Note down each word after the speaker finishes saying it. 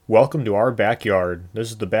Welcome to our backyard.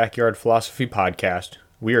 This is the Backyard Philosophy Podcast.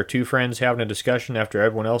 We are two friends having a discussion after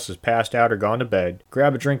everyone else has passed out or gone to bed.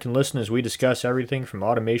 Grab a drink and listen as we discuss everything from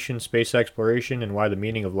automation, space exploration, and why the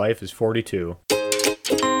meaning of life is 42.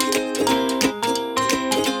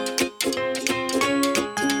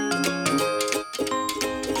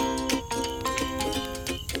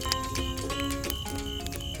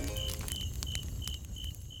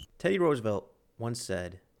 Teddy Roosevelt once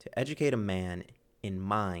said, "To educate a man in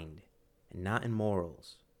mind and not in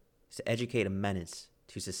morals is to educate a menace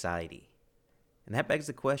to society." And that begs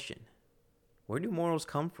the question, where do morals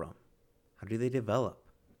come from? How do they develop?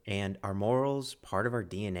 And are morals part of our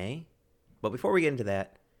DNA? But before we get into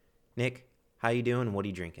that, Nick, how you doing and what are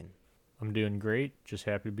you drinking? I'm doing great. Just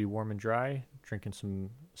happy to be warm and dry. Drinking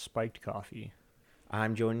some spiked coffee.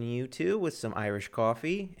 I'm joining you too with some Irish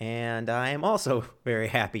coffee, and I am also very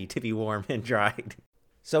happy to be warm and dried.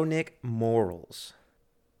 So, Nick, morals.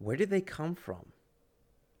 Where did they come from?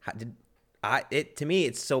 To me,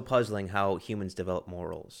 it's so puzzling how humans develop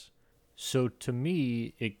morals. So to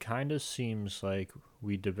me, it kind of seems like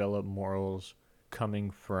we develop morals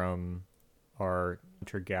coming from our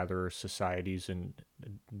hunter-gatherer societies and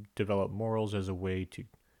develop morals as a way to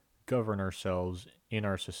govern ourselves in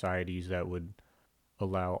our societies that would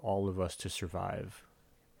allow all of us to survive.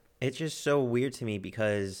 It's just so weird to me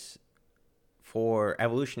because for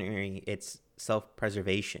evolutionary, it's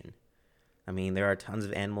self-preservation. I mean, there are tons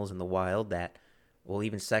of animals in the wild that will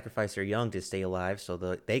even sacrifice their young to stay alive so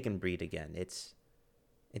that they can breed again. It's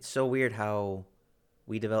so weird how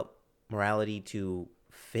we develop morality to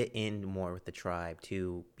fit in more with the tribe,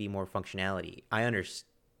 to be more functionality. I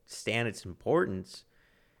understand its importance,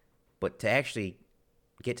 but to actually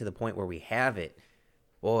get to the point where we have it,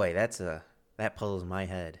 boy, that puzzles my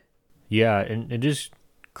head. Yeah, and it is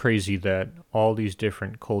crazy that all these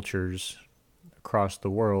different cultures across the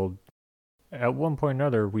world, at one point or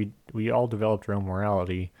another, we all developed our own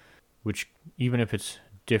morality, which even if it's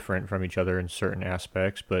different from each other in certain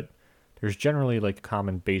aspects, but there's generally like a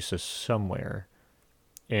common basis somewhere.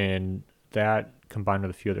 And that combined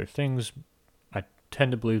with a few other things, I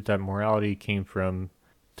tend to believe that morality came from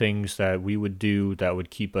things that we would do that would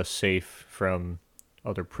keep us safe from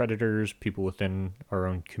other predators, people within our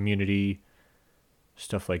own community,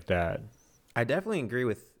 stuff like that. I definitely agree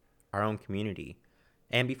with our own community.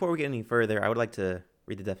 And before we get any further, I would like to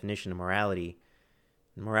read the definition of morality.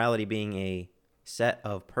 Morality being a set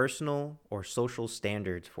of personal or social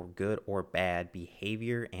standards for good or bad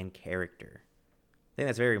behavior and character. I think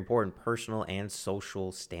that's very important, personal and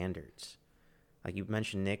social standards. Like you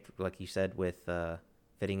mentioned, Nick, like you said, with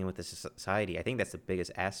fitting in with the society, I think that's the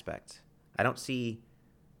biggest aspect. I don't see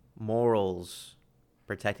morals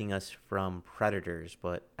protecting us from predators,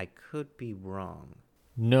 but I could be wrong.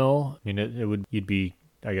 No, I mean it would you'd be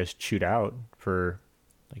I guess chewed out for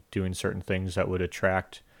like doing certain things that would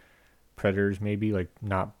attract predators, maybe like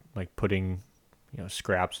not like putting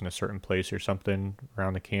scraps in a certain place or something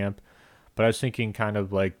around the camp. But I was thinking kind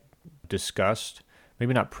of like disgust.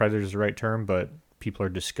 Maybe not predator is the right term, but people are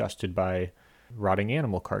disgusted by rotting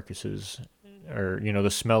animal carcasses or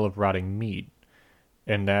the smell of rotting meat.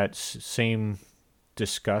 And that same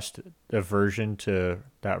disgust, aversion to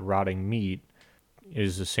that rotting meat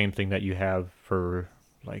is the same thing that you have for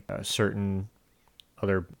like certain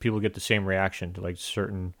other people get the same reaction to like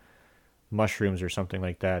certain mushrooms or something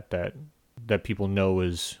like that people know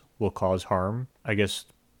will cause harm. I guess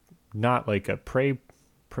not like a prey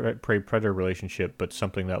predator relationship, but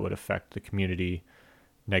something that would affect the community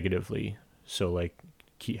negatively. So like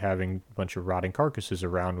keep having a bunch of rotting carcasses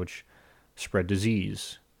around which spread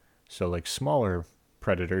disease. So like smaller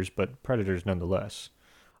predators, but predators nonetheless.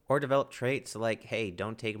 Or develop traits like, hey,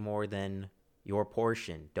 don't take more than your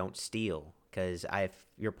portion. Don't steal. Because if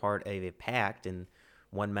you're part of a pact and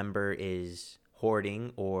one member is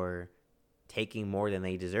hoarding or taking more than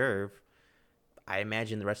they deserve, I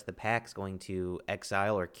imagine the rest of the pack's going to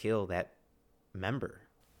exile or kill that member.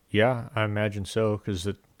 Yeah, I imagine so, because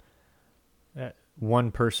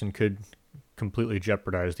one person could completely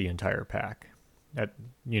jeopardize the entire pack.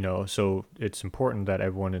 So it's important that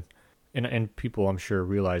everyone and people I'm sure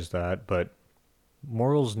realize that, but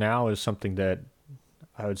morals now is something that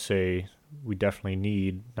I would say we definitely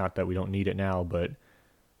need. Not that we don't need it now, but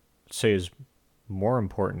say is more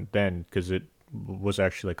important then, because it was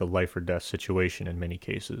actually like a life or death situation in many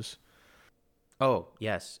cases. Oh,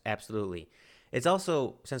 yes, absolutely. It's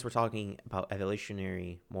also, since we're talking about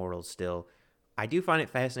evolutionary morals still, I do find it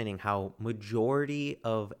fascinating how majority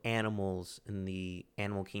of animals in the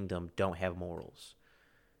animal kingdom don't have morals.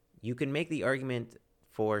 You can make the argument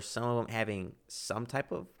for some of them having some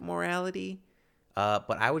type of morality.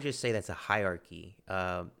 But I would just say that's a hierarchy.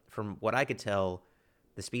 From what I could tell,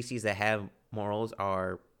 the species that have morals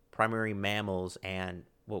are primary mammals and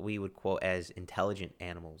what we would quote as intelligent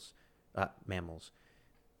mammals.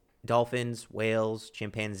 Dolphins, whales,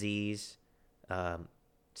 chimpanzees. Um,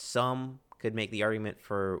 some could make the argument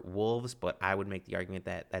for wolves, but I would make the argument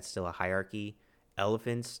that that's still a hierarchy.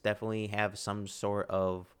 Elephants definitely have some sort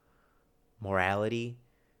of morality,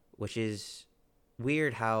 which is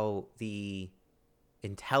weird how the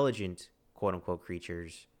intelligent quote unquote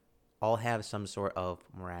creatures all have some sort of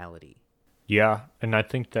morality. Yeah, and I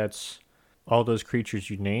think that's all those creatures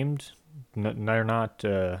you named. They're not.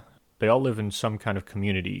 They all live in some kind of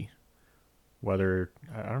community. Whether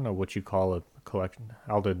I don't know what you call a collection.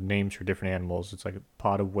 All the names for different animals. It's like a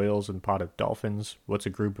pod of whales and pod of dolphins. What's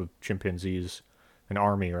a group of chimpanzees? An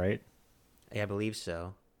army, right? Yeah, I believe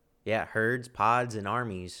so. Yeah, herds, pods, and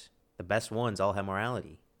armies, the best ones all have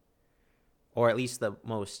morality. Or at least the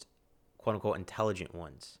most quote unquote intelligent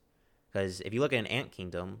ones. Because if you look at an ant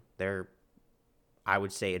kingdom, they're, I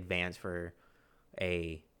would say, advanced for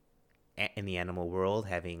a in the animal world,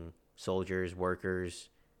 having soldiers, workers,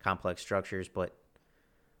 complex structures, but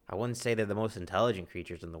I wouldn't say they're the most intelligent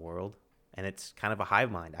creatures in the world. And it's kind of a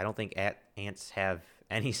hive mind. I don't think ants have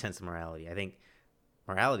any sense of morality. I think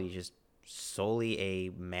morality is just solely a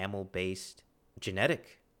mammal based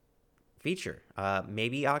genetic feature.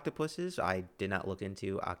 Maybe octopuses. I did not look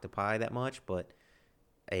into octopi that much, but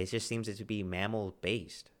it just seems to be mammal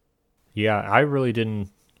based. Yeah, I really didn't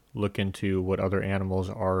look into what other animals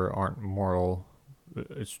are or aren't moral.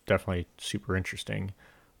 It's definitely super interesting,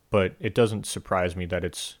 but it doesn't surprise me that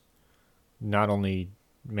it's not only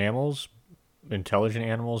mammals, intelligent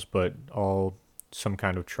animals, but all some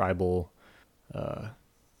kind of tribal uh,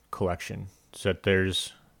 collection. So that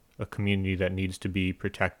there's a community that needs to be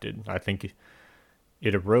protected. I think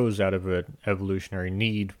it arose out of an evolutionary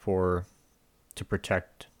need for to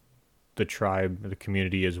protect the tribe, the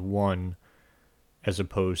community as one, as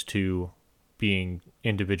opposed to being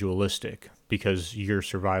individualistic, because your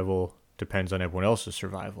survival depends on everyone else's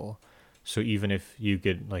survival. So even if you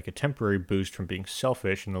get like a temporary boost from being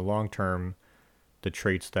selfish, in the long term, the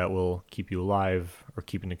traits that will keep you alive are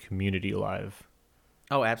keeping the community alive.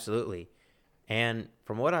 Oh, absolutely. And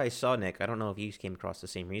from what I saw, Nick, I don't know if you came across the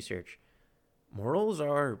same research. Morals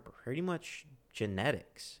are pretty much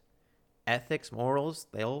genetics. Ethics, morals,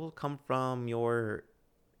 they all come from your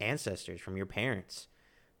ancestors, from your parents,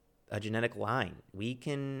 a genetic line. We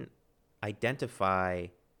can identify,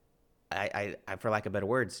 for lack of better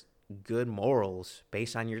words, good morals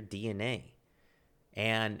based on your DNA.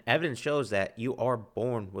 And evidence shows that you are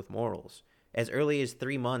born with morals. As early as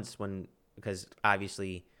 3 months, because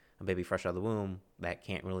obviously a baby fresh out of the womb that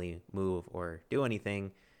can't really move or do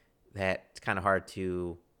anything, that's kind of hard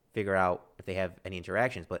to figure out if they have any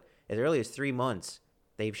interactions. But as early as 3 months,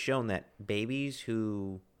 they've shown that they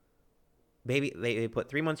put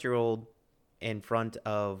 3 months year old in front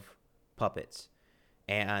of puppets,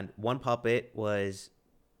 and one puppet was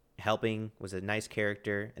a nice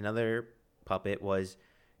character. Another puppet was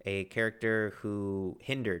a character who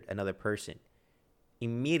hindered another person.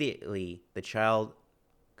 Immediately, the child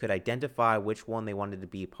could identify which one they wanted to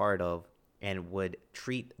be a part of and would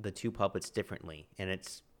treat the two puppets differently. And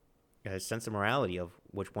it's a sense of morality of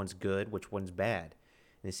which one's good, which one's bad.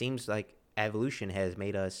 And it seems like evolution has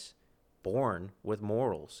made us born with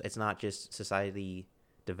morals. It's not just society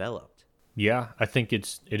developed. Yeah, I think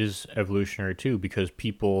it is evolutionary too, because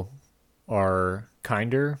people are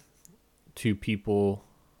kinder to people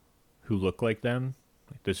who look like them.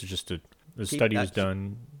 Like this is just the study was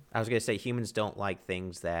done. I was going to say humans don't like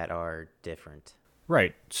things that are different.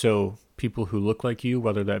 Right. So people who look like you,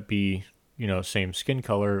 whether that be, same skin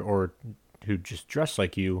color or who just dress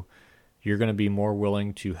like you're going to be more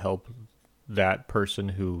willing to help that person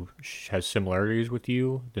who has similarities with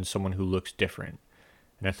you than someone who looks different.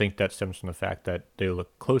 And I think that stems from the fact that they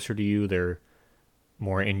look closer to you. They're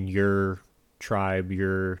more in your tribe,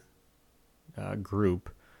 your group,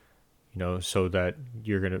 so that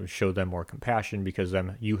you're going to show them more compassion, because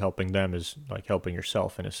you helping them is like helping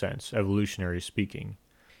yourself in a sense, evolutionary speaking.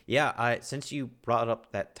 Yeah, since you brought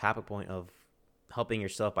up that topic point of helping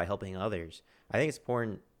yourself by helping others, I think it's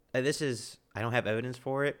important. I don't have evidence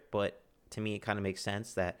for it, but to me, it kind of makes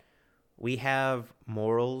sense that we have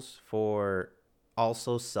morals for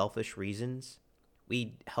also selfish reasons.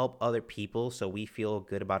 We help other people so we feel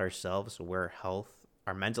good about ourselves, so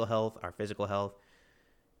our mental health, our physical health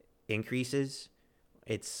increases.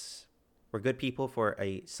 We're good people for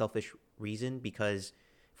a selfish reason, because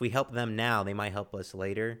if we help them now, they might help us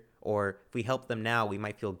later, or if we help them now, we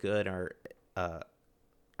might feel good, uh,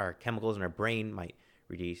 our chemicals in our brain might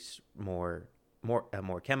release more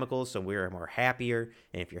chemicals, so we're more happier.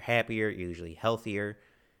 And if you're happier, you're usually healthier.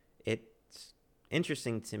 It's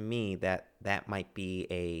interesting to me that that might be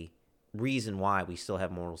a reason why we still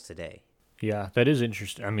have morals today. Yeah, that is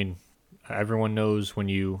interesting. I mean, everyone knows when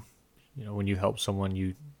when you help someone,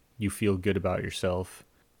 you feel good about yourself,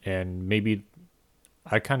 and maybe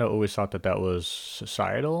I kind of always thought that that was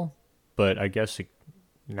societal, but I guess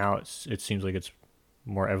now it seems like it's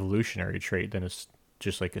more evolutionary trait than it's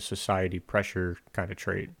just like a society pressure kind of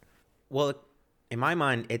trait. Well, in my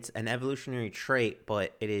mind, it's an evolutionary trait,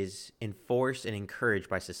 but it is enforced and encouraged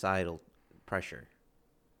by societal pressure.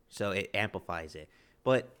 So it amplifies it.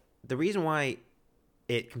 But the reason why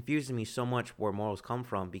it confuses me so much where morals come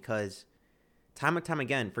from, because time and time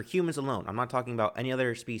again, for humans alone, I'm not talking about any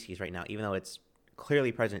other species right now, even though it's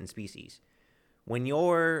clearly present in species. When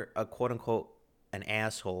you're a quote unquote an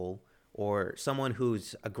asshole or someone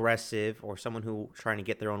who's aggressive or someone who trying to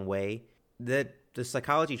get their own way, the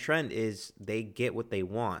psychology trend is they get what they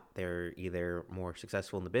want. They're either more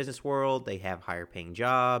successful in the business world, they have higher paying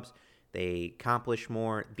jobs, they accomplish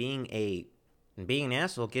more. Being an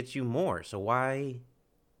asshole gets you more. So why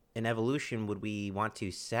in evolution would we want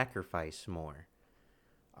to sacrifice more?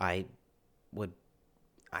 I would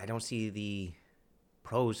I don't see the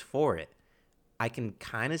pros for it. I can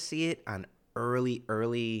kind of see it on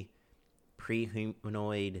early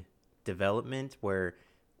pre-humanoid development where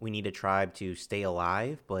we need a tribe to stay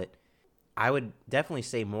alive, but I would definitely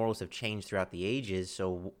say morals have changed throughout the ages.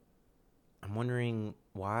 So I'm wondering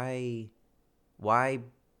why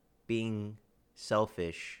being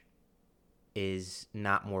selfish is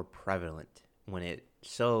not more prevalent when it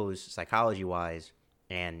shows psychology wise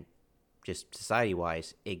and just society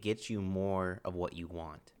wise, it gets you more of what you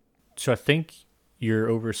want. So I think you're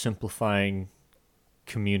oversimplifying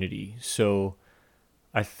community. So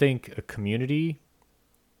I think a community,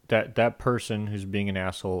 that person who's being an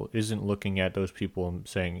asshole isn't looking at those people and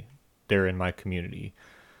saying they're in my community.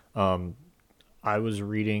 Um, I was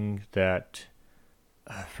reading that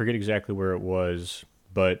I forget exactly where it was,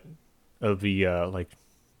 but of the like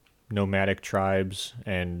nomadic tribes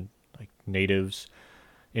and like natives,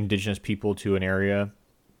 indigenous people to an area,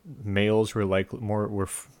 males were like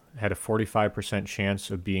had a 45%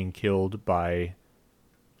 chance of being killed by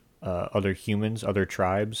other humans, other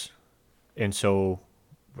tribes. And so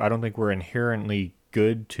I don't think we're inherently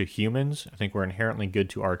good to humans. I think we're inherently good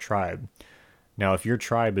to our tribe. Now, if your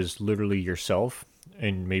tribe is literally yourself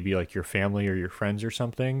and maybe like your family or your friends or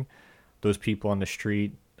something, those people on the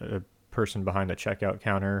street, a person behind the checkout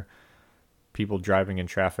counter, people driving in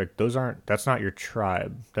traffic, that's not your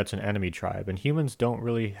tribe. That's an enemy tribe. And humans don't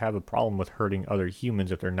really have a problem with hurting other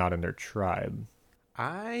humans if they're not in their tribe.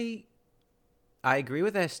 I I agree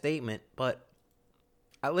with that statement, but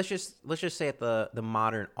let's just say at the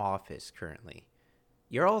modern office currently,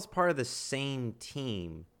 you're all part of the same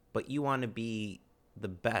team, but you want to be the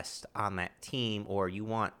best on that team, or you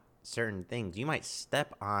want certain things. You might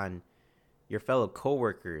step on your fellow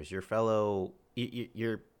coworkers, your fellow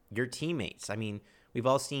your teammates. I mean, we've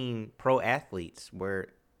all seen pro athletes where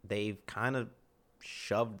they've kind of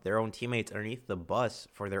shoved their own teammates underneath the bus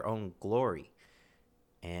for their own glory,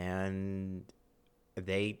 and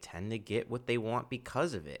they tend to get what they want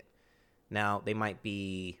because of it. Now, they might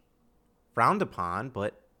be frowned upon,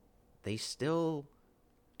 but they still,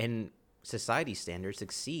 in society standards,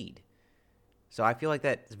 succeed. So I feel like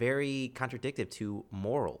that's very contradictory to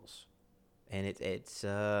morals, and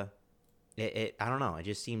I don't know. It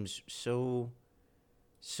just seems so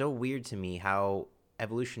weird to me how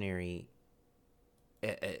evolutionary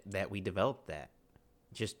that we developed that.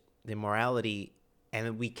 Just the morality,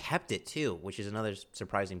 and we kept it too, which is another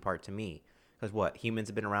surprising part to me. Because what, humans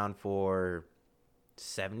have been around for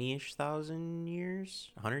 70-ish thousand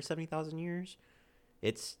years, 170,000 years.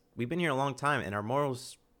 We've been here a long time, and our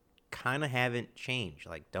morals kind of haven't changed.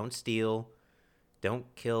 Like, don't steal, don't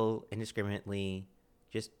kill indiscriminately,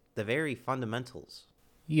 just the very fundamentals.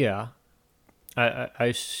 Yeah, but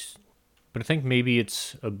I think maybe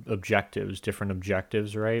it's objectives, different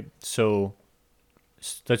objectives, right? So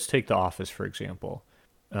let's take The Office for example.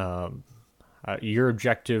 Um, your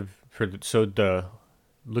objective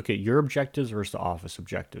look at your objectives versus The Office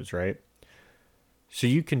objectives, right? So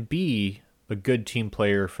you can be a good team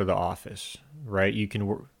player for The Office, right? You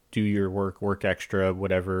can do your work extra,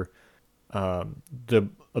 whatever. The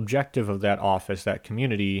objective of that office, that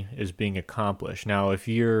community, is being accomplished. Now, if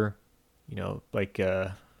you're, like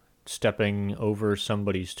stepping over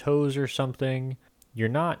somebody's toes or something, you're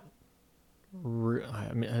not.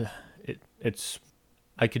 I mean, it's.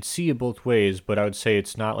 I could see it both ways, but I would say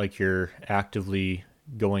it's not like you're actively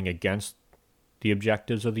going against the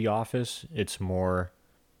objectives of the office. It's more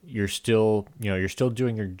you're still, you're still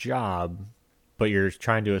doing your job, but you're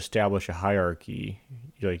trying to establish a hierarchy.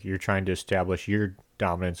 Like you're trying to establish your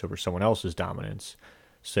dominance over someone else's dominance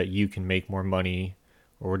so that you can make more money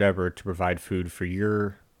or whatever to provide food for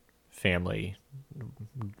your family,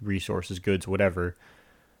 resources, goods, whatever.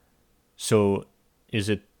 So is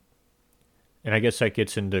it, and I guess that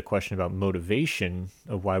gets into the question about motivation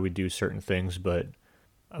of why we do certain things, but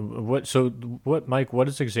Mike, what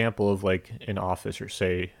is an example of like an office or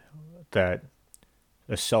say that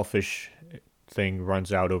a selfish thing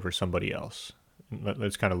runs out over somebody else?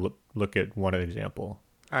 Let's kind of look at one example.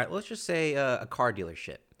 All right, let's just say a car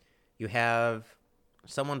dealership. You have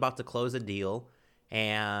someone about to close a deal,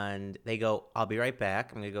 and they go, I'll be right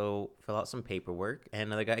back. I'm going to go fill out some paperwork. And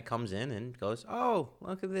another guy comes in and goes, oh,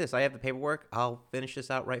 look at this. I have the paperwork. I'll finish this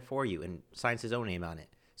out right for you, and signs his own name on it.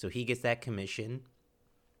 So he gets that commission.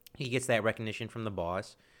 He gets that recognition from the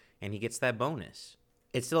boss, and he gets that bonus.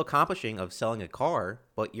 It's still accomplishing of selling a car,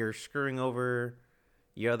 but you're screwing over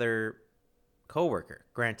your other coworker.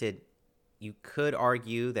 Granted, you could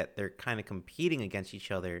argue that they're kind of competing against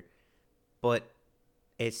each other, but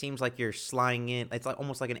it seems like you're slying in. It's like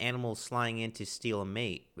almost like an animal slying in to steal a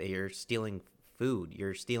mate. You're stealing food.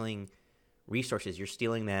 You're stealing resources. You're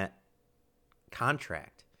stealing that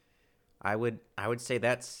contract. I would say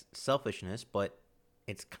that's selfishness, but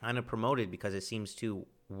it's kind of promoted because it seems to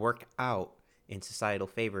work out in societal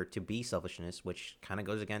favor to be selfishness, which kind of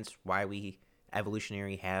goes against why we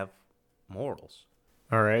evolutionary have morals.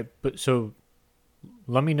 All right, but so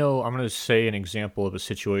let me know. I'm going to say an example of a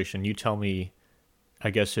situation. You tell me, I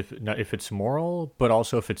guess, if it's moral, but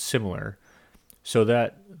also if it's similar. So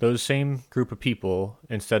that those same group of people,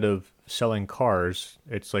 instead of selling cars,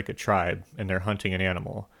 it's like a tribe and they're hunting an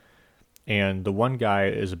animal. And the one guy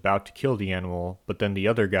is about to kill the animal, but then the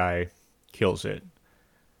other guy kills it.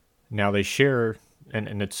 Now they share,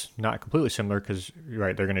 and it's not completely similar because,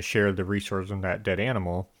 right, they're going to share the resource on that dead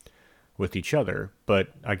animal with each other. But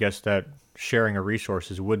I guess that sharing of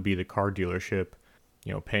resources would be the car dealership,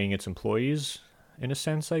 paying its employees in a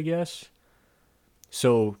sense, I guess.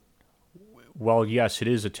 So while, yes, it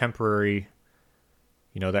is a temporary,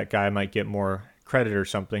 that guy might get more credit or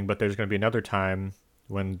something, but there's going to be another time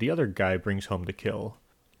when the other guy brings home the kill.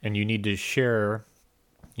 And you need to share,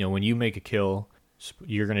 when you make a kill,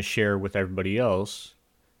 you're going to share with everybody else.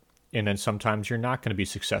 And then sometimes you're not going to be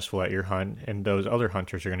successful at your hunt, and those other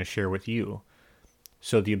hunters are going to share with you.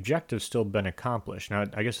 So the objective's still been accomplished. Now,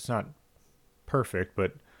 I guess it's not perfect,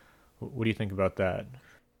 but what do you think about that?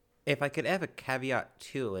 If I could have a caveat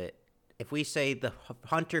to it, if we say the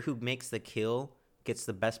hunter who makes the kill gets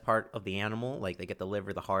the best part of the animal, like they get the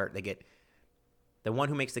liver, the heart, the one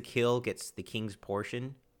who makes the kill gets the king's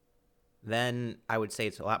portion, then I would say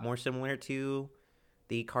it's a lot more similar to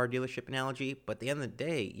the car dealership analogy. But at the end of the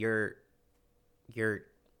day, you're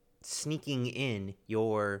sneaking in,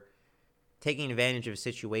 you're taking advantage of a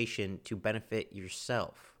situation to benefit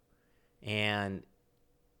yourself. And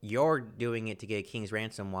you're doing it to get a king's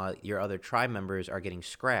ransom while your other tribe members are getting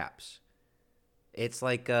scraps. It's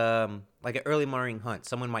like an early morning hunt.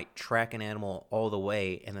 Someone might track an animal all the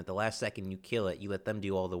way, and at the last second you kill it. You let them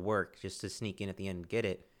do all the work just to sneak in at the end and get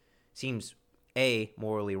it. Seems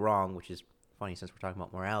morally wrong, which is funny since we're talking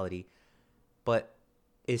about morality, but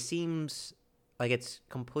it seems like it's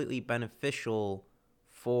completely beneficial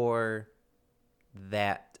for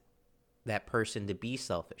that person to be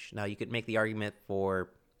selfish. Now, you could make the argument for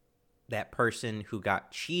that person who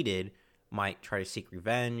got cheated might try to seek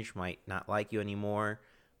revenge, might not like you anymore.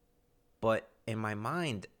 But in my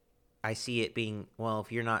mind, I see it being, well,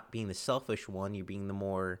 if you're not being the selfish one, you're being the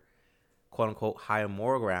more, quote unquote, higher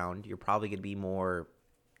moral ground, you're probably going to be more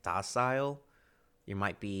docile. You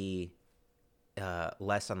might be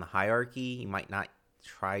less on the hierarchy. You might not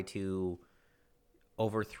try to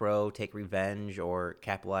overthrow, take revenge, or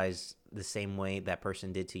capitalize the same way that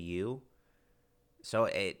person did to you. So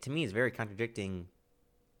to me, it's very contradicting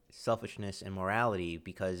selfishness and morality,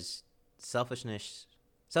 because selfishness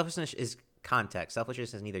is context.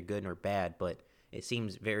 Selfishness is neither good nor bad, but it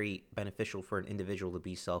seems very beneficial for an individual to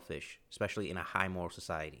be selfish, especially in a high moral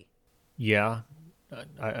society. Yeah,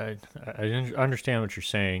 I understand what you're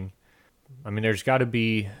saying. I mean, there's got to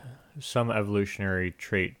be some evolutionary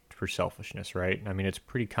trait for selfishness, right? I mean, it's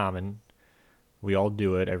pretty common. We all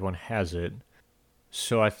do it. Everyone has it.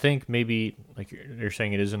 So I think maybe, like you're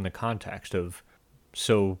saying, it is in the context of,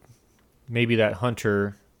 so maybe that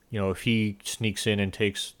hunter, if he sneaks in and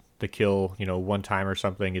takes the kill, one time or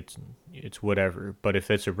something, it's whatever. But if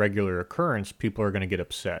it's a regular occurrence, people are going to get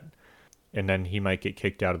upset, and then he might get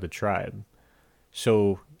kicked out of the tribe.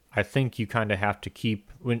 So I think you kind of have to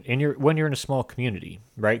keep when you're in a small community,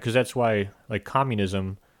 right? Because that's why like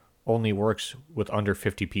communism only works with under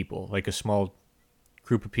 50 people. Like a small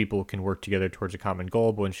group of people can work together towards a common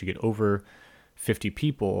goal, but once you get over 50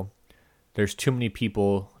 people, there's too many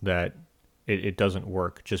people that it doesn't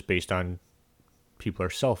work just based on people are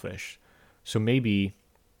selfish. So maybe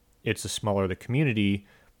it's the smaller the community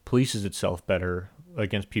polices itself better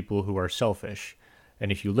against people who are selfish.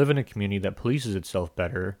 And if you live in a community that polices itself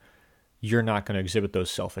better, you're not going to exhibit those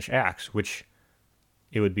selfish acts, which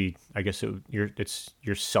it would be, I guess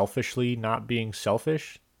you're selfishly not being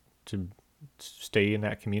selfish to stay in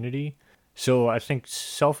that community. So I think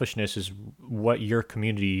selfishness is what your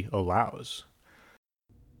community allows.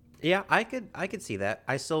 Yeah, I could see that.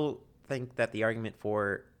 I still think that the argument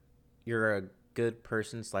for you're a good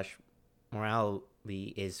person slash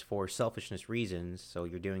morality is for selfishness reasons. So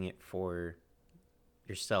you're doing it for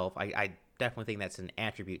yourself. I definitely think that's an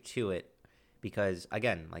attribute to it because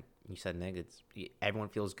again, like you said, Nick, it's everyone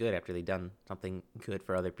feels good after they've done something good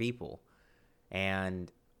for other people,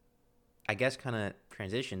 and I guess kind of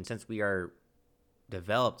transition since we are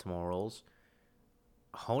developed morals.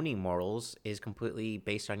 Honing morals is completely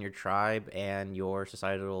based on your tribe and your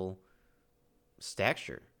societal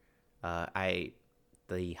stature. I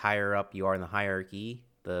the higher up you are in the hierarchy,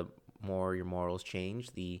 the more your morals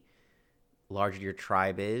change. The larger your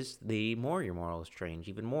tribe is, the more your morals change.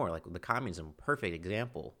 Even more, like the communism, perfect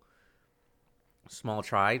example. Small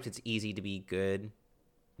tribes, it's easy to be good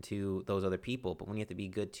to those other people, but when you have to be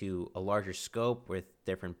good to a larger scope with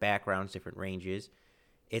different backgrounds, different ranges,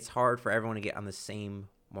 it's hard for everyone to get on the same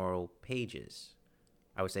moral pages.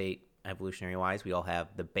 I would say evolutionary wise, we all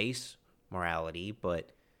have the base morality,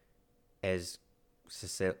 but as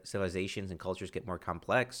civilizations and cultures get more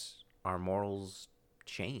complex, our morals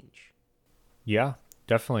change. Yeah,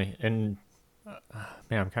 definitely. And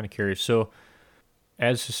man, I'm kind of curious. So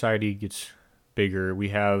as society gets bigger, we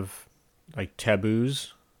have like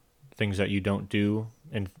taboos, things that you don't do,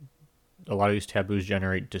 and a lot of these taboos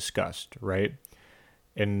generate disgust, right?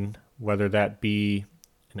 And whether that be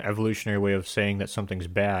an evolutionary way of saying that something's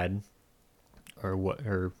bad or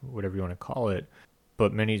whatever you want to call it,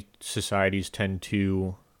 but many societies tend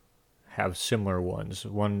to have similar ones.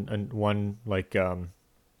 One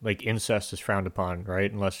like incest is frowned upon,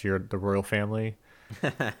 right? Unless you're the royal family,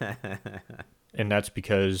 and that's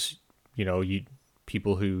because you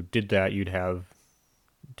people who did that you'd have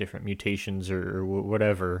different mutations or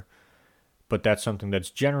whatever. But that's something that's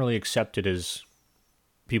generally accepted as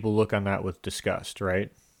people look on that with disgust,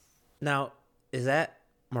 right? Now, is that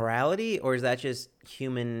morality or is that just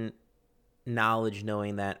human knowledge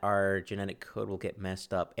knowing that our genetic code will get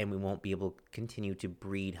messed up and we won't be able to continue to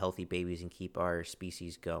breed healthy babies and keep our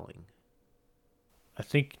species going? I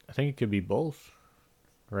think it could be both,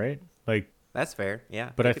 right? Like, That's fair.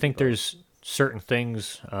 Yeah, but it I could be think both. there's certain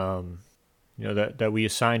things, that we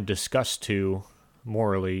assign disgust to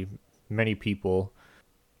morally. Many people,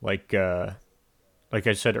 like like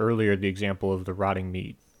I said earlier, the example of the rotting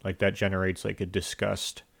meat, like that generates like a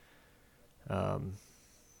disgust. Um,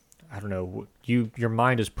 I don't know. Your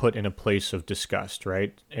mind is put in a place of disgust,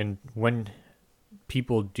 right? And when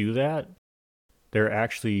people do that, they're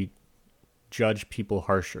actually judge people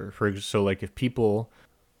harsher. So like if people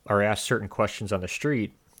are asked certain questions on the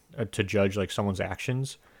street to judge like someone's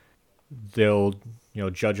actions, they'll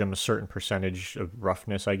judge them a certain percentage of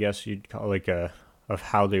roughness, I guess you'd call it, like a of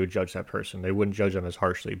how they would judge that person. They wouldn't judge them as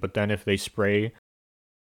harshly. But then if they spray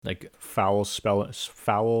like foul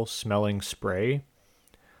smelling spray,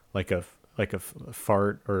 like a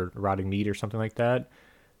fart or rotting meat or something like that,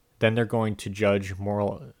 then they're going to judge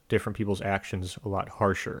moral different people's actions a lot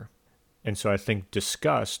harsher. And so I think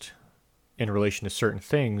disgust in relation to certain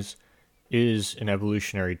things is an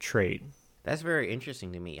evolutionary trait. That's very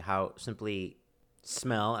interesting to me how simply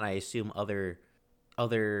smell and I assume other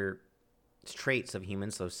traits of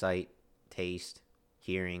humans, so sight, taste,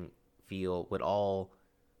 hearing, feel would all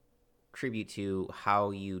tribute to how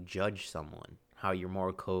you judge someone, how your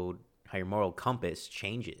moral compass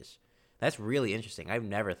changes. That's really interesting. I've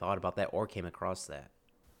never thought about that or came across that.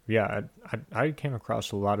 Yeah, I came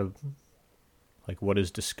across a lot of like what is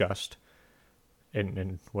disgust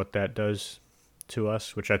and what that does to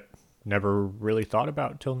us, which I never really thought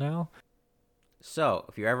about till now. So,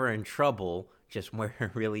 if you're ever in trouble, just wear a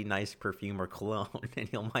really nice perfume or cologne and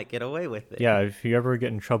you might get away with it. Yeah, if you ever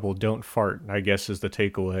get in trouble, don't fart, I guess is the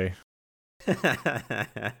takeaway.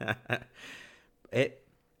 it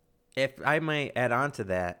if I might add on to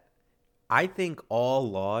that, I think all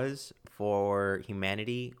laws for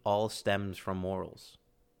humanity all stems from morals.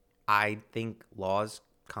 I think laws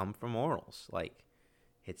come from morals. Like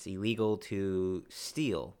It's illegal to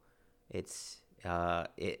steal. It's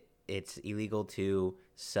illegal to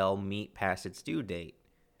sell meat past its due date.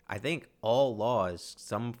 I think all laws,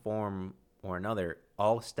 some form or another,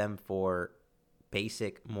 all stem for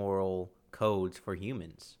basic moral codes for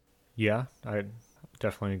humans. Yeah, I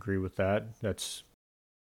definitely agree with that. That's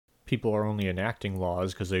people are only enacting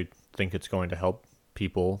laws because they think it's going to help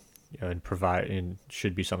people and provide and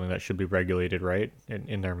should be something that should be regulated right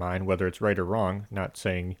in their mind, whether it's right or wrong. Not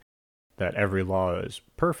saying that every law is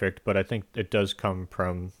perfect, but I think it does come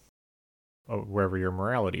from wherever your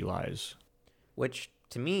morality lies. Which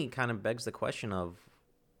to me kind of begs the question of,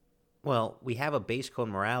 well, we have a base code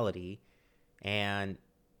morality, and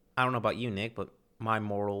I don't know about you, Nick, but my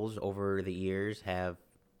morals over the years have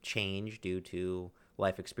changed due to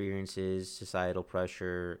life experiences, societal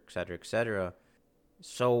pressure, etc., etc.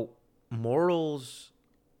 So, morals,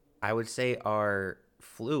 I would say, are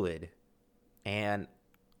fluid. And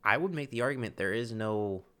I would make the argument there is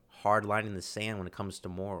no hard line in the sand when it comes to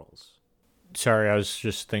morals. Sorry, I was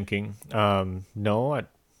just thinking. No,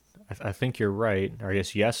 I think you're right. Or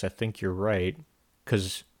yes, I think you're right.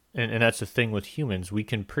 Because, and that's the thing with humans, we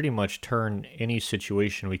can pretty much turn any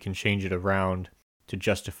situation, we can change it around to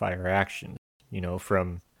justify our actions.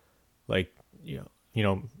 From like,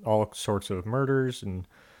 all sorts of murders and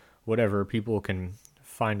whatever, people can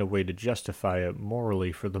find a way to justify it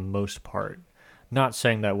morally for the most part. Not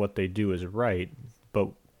saying that what they do is right, but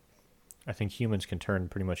I think humans can turn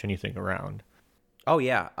pretty much anything around. Oh,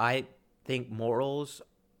 yeah. I think morals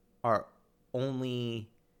are only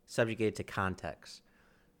subjugated to context.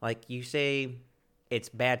 Like you say, it's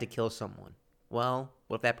bad to kill someone. Well,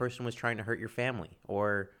 what if that person was trying to hurt your family?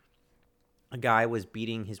 Or a guy was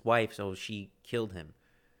beating his wife, so she killed him.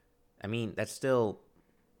 I mean, that's still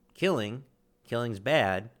killing. Killing's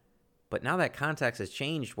bad. But now that context has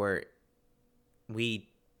changed where we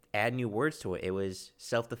add new words to it. It was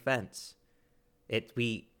self-defense. It's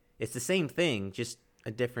the same thing, just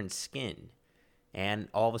a different skin. And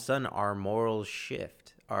all of a sudden our morals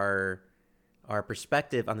shift. Our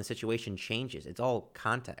perspective on the situation changes. It's all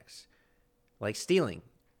context. Like stealing.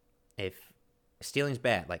 If stealing's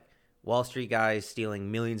bad, like Wall Street guys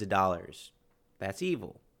stealing millions of dollars, that's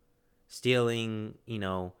evil. Stealing,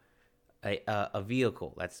 a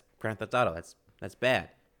vehicle, that's Grand Theft Auto, that's bad.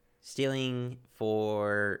 Stealing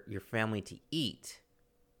for your family to eat,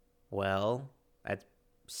 well, that's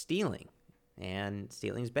stealing, and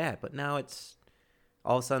stealing's bad. But now it's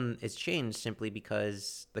all of a sudden it's changed simply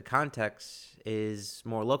because the context is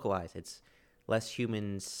more localized. It's less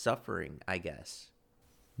human suffering, I guess.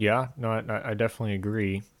 Yeah, no, I definitely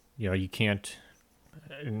agree. You can't.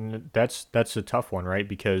 And that's a tough one, right?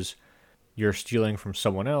 Because you're stealing from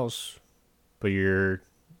someone else, but you're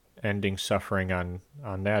ending suffering on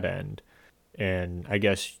that end. And I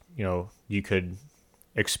guess you could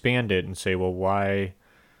expand it and say, well, why?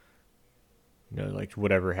 Like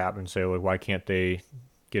whatever happens, say, like, why can't they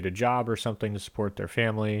get a job or something to support their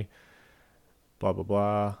family? Blah blah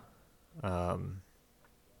blah. Um,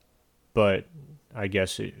 but I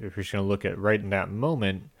guess if you're just going to look at right in that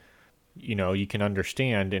moment, you can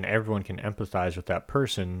understand and everyone can empathize with that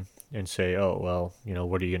person and say, oh, well,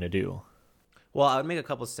 what are you going to do? Well, I would make a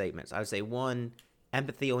couple of statements. I would say, one,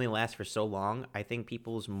 empathy only lasts for so long. I think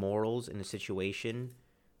people's morals in a situation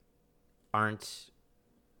aren't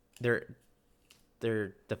they're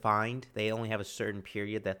they're defined. They only have a certain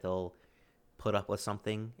period that they'll put up with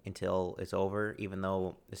something until it's over, even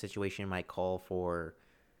though the situation might call for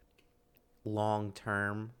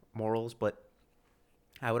long-term morals. But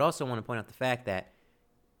I would also want to point out the fact that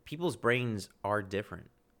people's brains are different.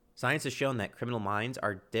 Science has shown that criminal minds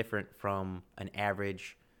are different from an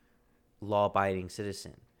average law-abiding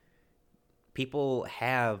citizen. People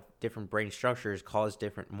have different brain structures, cause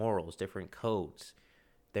different morals, different codes.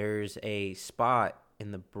 There's a spot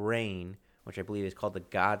in the brain, which I believe is called the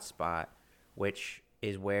God spot, which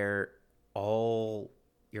is where all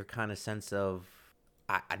your kind of sense of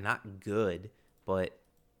not good, but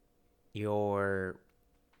your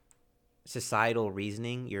societal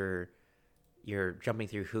reasoning, you're jumping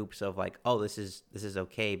through hoops of like, oh, this is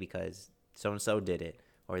okay because so and so did it,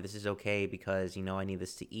 or this is okay because I need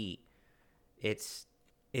this to eat. It's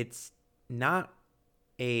not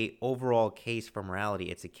a overall case for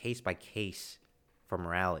morality. It's a case by case for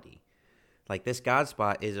morality. Like this God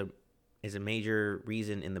spot is a major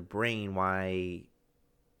reason in the brain why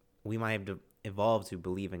we might have evolved to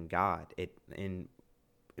believe in God. And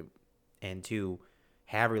to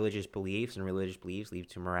have religious beliefs, and religious beliefs lead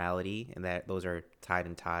to morality, and that those are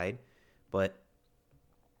tied. But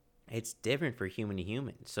it's different for human to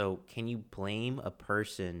human. So can you blame a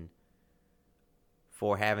person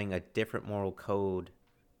for having a different moral code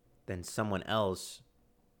than someone else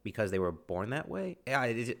because they were born that way. Yeah,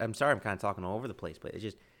 I'm sorry, I'm kind of talking all over the place, but it's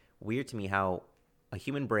just weird to me how a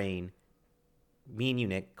human brain, me and you,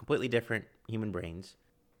 Nick, completely different human brains,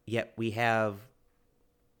 yet we have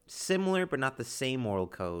similar but not the same moral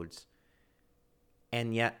codes.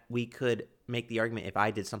 And yet we could make the argument if I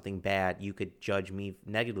did something bad, you could judge me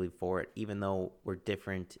negatively for it, even though we're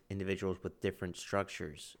different individuals with different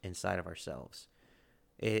structures inside of ourselves.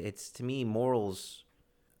 It's to me, morals,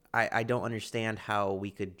 I don't understand how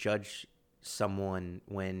we could judge someone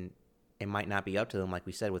when it might not be up to them, like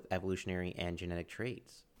we said, with evolutionary and genetic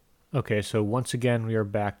traits. Okay, so once again, we are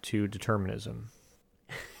back to determinism.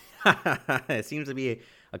 It seems to be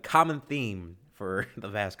a common theme for the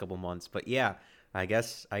past couple months, but yeah, I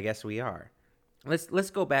guess we are.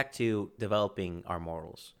 Let's go back to developing our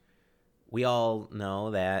morals. We all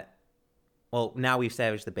know that. Well, now we've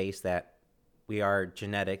established the base that we are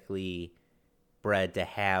genetically bred to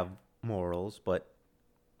have morals, but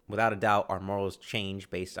without a doubt, our morals change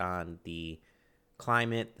based on the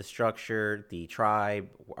climate, the structure, the tribe,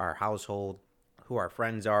 our household, who our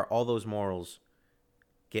friends are. All those morals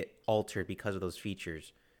get altered because of those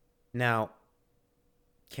features. Now,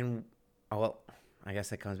 I guess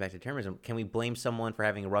that comes back to determinism. Can we blame someone for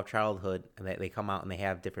having a rough childhood and that they come out and they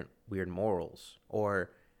have different weird morals?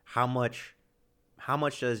 Or how much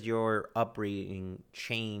does your upbringing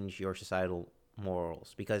change your societal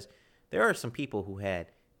morals? Because there are some people who had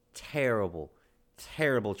terrible,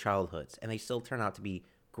 terrible childhoods and they still turn out to be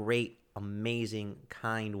great, amazing,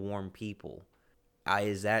 kind, warm people.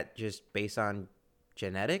 Is that just based on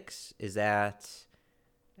genetics? Is that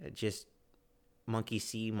just monkey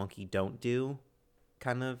see, monkey don't do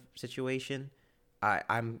kind of situation?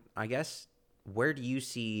 I guess, where do you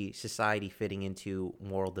see society fitting into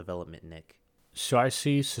moral development, Nick? So I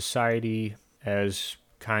see society as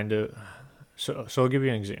kind of so I'll give you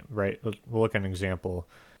an example, right? We'll look at an example.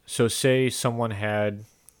 So say someone had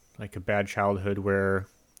like a bad childhood where,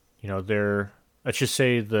 let's just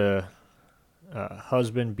say the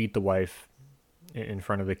husband beat the wife in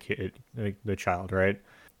front of the kid, the child, right?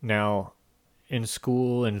 Now, in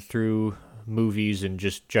school and through movies and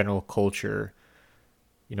just general culture,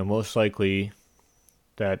 most likely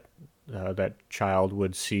that that child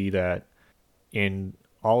would see that in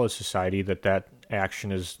all of society that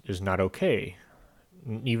action is not okay.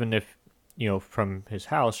 Even if, from his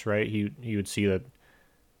house, right, he would see that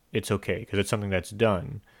it's okay because it's something that's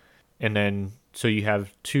done. And then, so you're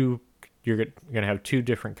going to have two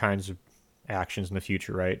different kinds of actions in the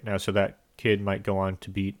future, right? Now, so that kid might go on to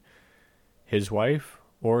beat his wife,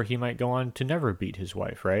 or he might go on to never beat his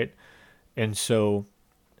wife, right? And so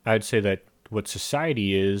I'd say that what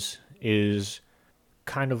society is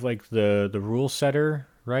kind of like the rule setter,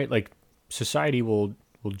 right? Like society will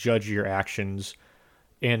judge your actions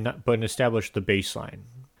but establish the baseline.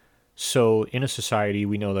 So in a society,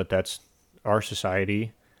 we know that that's our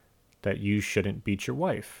society, that you shouldn't beat your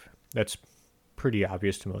wife. That's pretty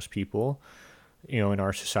obvious to most people, in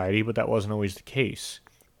our society, but that wasn't always the case.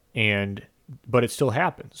 But it still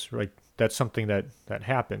happens, right? That's something that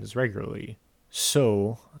happens regularly.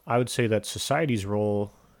 So I would say that society's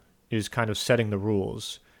role is kind of setting the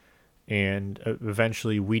rules and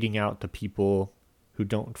eventually weeding out the people who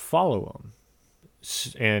don't follow them.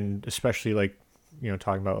 And especially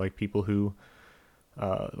talking about like people who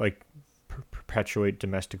perpetuate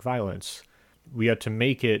domestic violence. You have to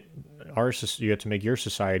make your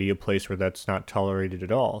society a place where that's not tolerated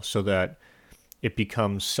at all, so that it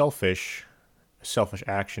becomes selfish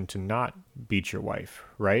action to not beat your wife,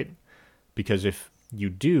 right? Because if you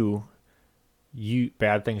do,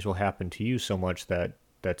 bad things will happen to you so much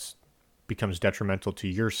that's becomes detrimental to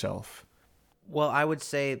yourself. Well, I would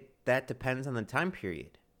say that depends on the time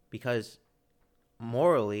period, because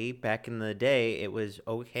morally, back in the day, it was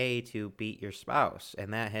okay to beat your spouse,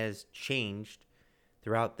 and that has changed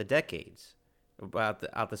throughout the decades,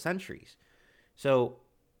 throughout the centuries. So,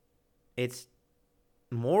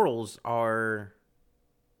 morals are,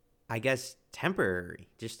 I guess, temporary.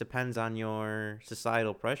 Just depends on your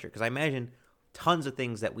societal pressure. Because I imagine tons of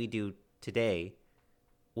things that we do today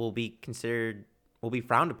will be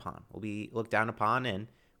frowned upon, will be looked down upon, and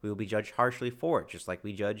we will be judged harshly for it, just like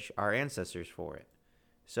we judge our ancestors for it.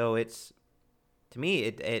 So to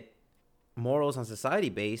me, morals on society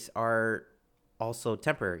base are also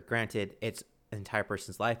temporary. Granted, it's an entire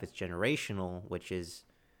person's life. It's generational, which is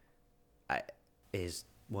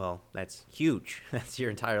that's huge. That's your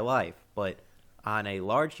entire life. But on a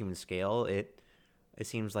large human scale, it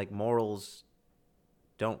seems like morals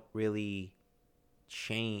don't really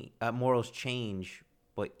change. Morals change,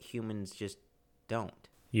 but humans just don't.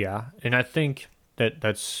 Yeah, and I think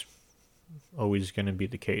that's always going to be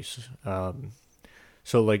the case.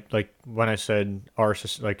 So like when I said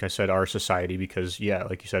like I said our society, because yeah,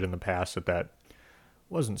 like you said in the past that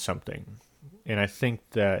wasn't something, and I think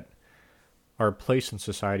that our place in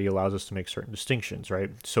society allows us to make certain distinctions,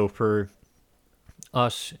 right? So for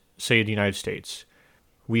us, say the United States,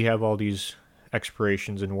 we have all these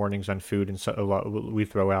expirations and warnings on food, and so we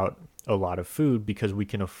throw out a lot of food because we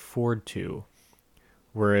can afford to.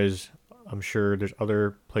 Whereas I'm sure there's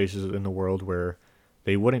other places in the world where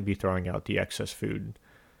they wouldn't be throwing out the excess food.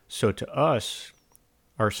 So to us,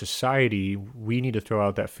 our society, we need to throw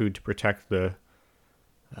out that food to protect the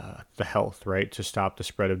health, right? To stop the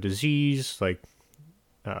spread of disease like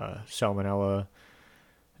salmonella,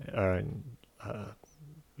 uh, uh,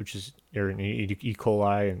 which is E.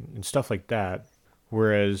 coli and stuff like that.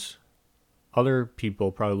 Whereas other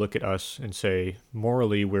people probably look at us and say,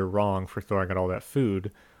 morally, we're wrong for throwing out all that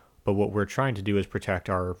food, but what we're trying to do is protect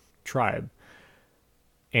our tribe.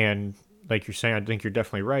 And like you're saying, I think you're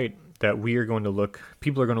definitely right that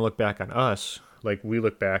people are going to look back on us like we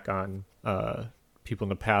look back on people in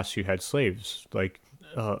the past who had slaves. Like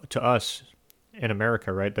to us in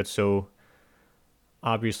America, right? That's so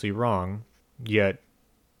obviously wrong, yet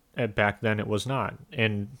back then it was not.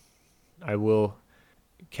 And I will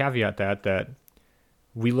caveat that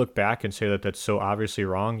we look back and say that that's so obviously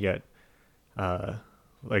wrong, yet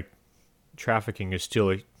like trafficking is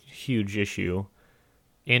still a huge issue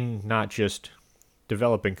in not just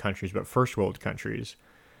developing countries but first world countries.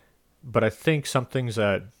 But I think some things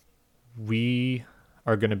that we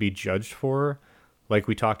are going to be judged for, like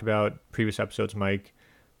we talked about previous episodes, Mike,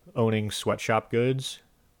 owning sweatshop goods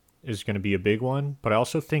is going to be a big one. But I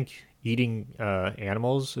also think eating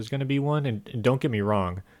animals is going to be one. And don't get me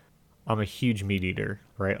wrong, I'm a huge meat eater,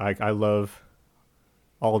 right? I love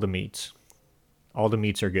all the meats. All the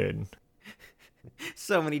meats are good.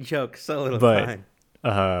 So many jokes, so little But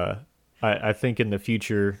time. I think in the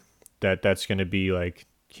future that's going to be like,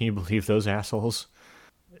 can you believe those assholes?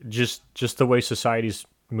 Just the way society's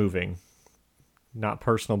moving, not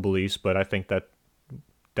personal beliefs, but I think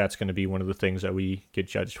that's going to be one of the things that we get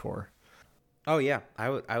judged for. Oh yeah, I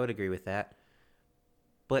would agree with that.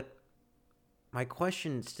 But my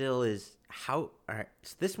question still is how. All right,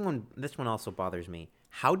 so this one also bothers me.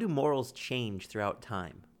 How do morals change throughout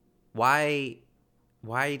time? Why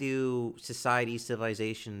why do societies,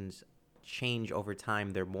 civilizations change over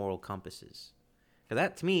time their moral compasses? Because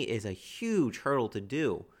that to me is a huge hurdle to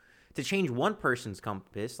do. To change one person's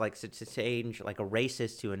compass, like to change like a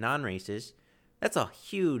racist to a non-racist, that's a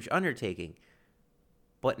huge undertaking.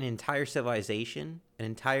 But an entire civilization, an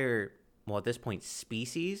entire, well at this point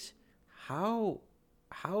species, how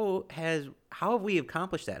how have we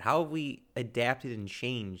accomplished that? How have we adapted and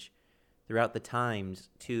changed throughout the times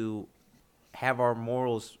to have our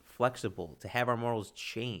morals flexible, to have our morals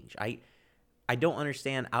change? I don't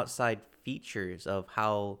understand outside features of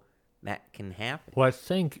how that can happen. Well, I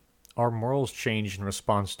think our morals change in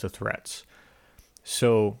response to threats.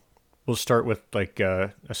 So we'll start with like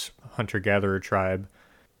a hunter-gatherer tribe.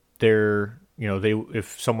 They're, they,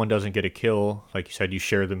 if someone doesn't get a kill, like you said, you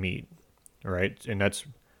share the meat, right? And that's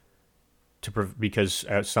because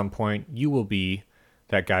at some point you will be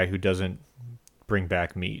that guy who doesn't bring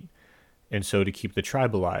back meat. And so to keep the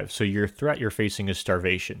tribe alive. So your threat you're facing is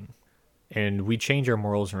starvation. And we change our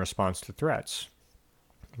morals in response to threats,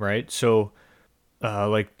 right? So,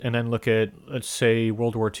 and then look at, let's say,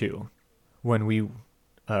 World War II. When we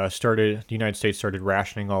the United States started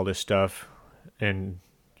rationing all this stuff. And,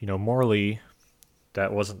 morally,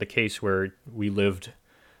 that wasn't the case where we lived,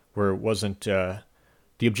 where it wasn't, the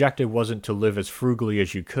objective wasn't to live as frugally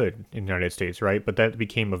as you could in the United States, right? But that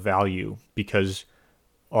became a value because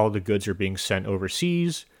all the goods are being sent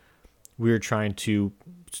overseas. We were trying to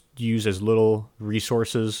use as little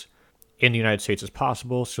resources in the United States as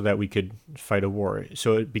possible so that we could fight a war.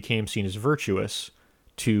 So it became seen as virtuous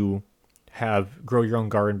to grow your own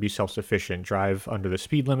garden, be self-sufficient, drive under the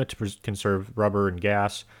speed limit to conserve rubber and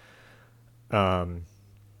gas. And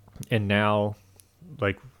now,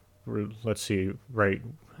 like, let's see, right,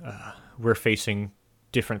 we're facing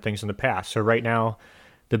different things in the past. So right now,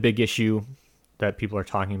 the big issue that people are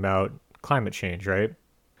talking about, climate change, right?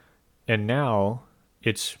 And now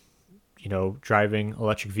it's, driving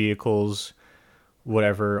electric vehicles,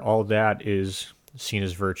 whatever, all that is seen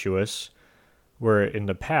as virtuous. Where in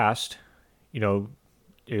the past,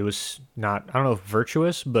 it was not, I don't know if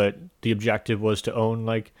virtuous, but the objective was to own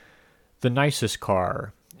like the nicest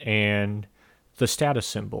car and the status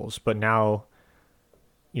symbols. But now,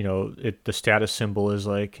 the status symbol is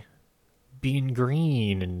like being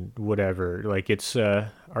green and whatever. Like it's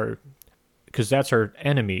our because that's our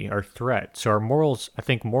enemy, our threat. So our morals, I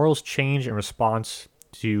think morals change in response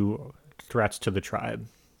to threats to the tribe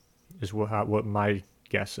is what my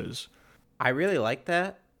guess is. I really like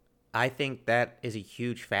that. I think that is a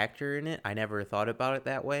huge factor in it. I never thought about it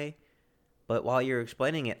that way. But while you're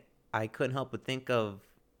explaining it, I couldn't help but think of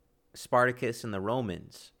Spartacus and the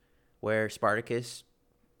Romans, where Spartacus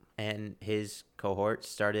and his cohorts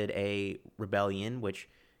started a rebellion which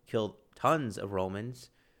killed tons of Romans.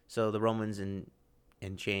 So the Romans in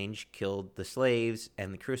change killed the slaves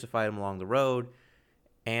and they crucified them along the road.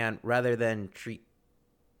 And rather than treat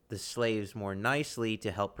the slaves more nicely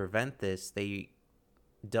to help prevent this, they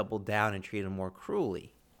doubled down and treated them more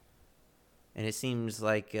cruelly. And it seems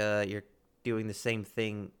like you're doing the same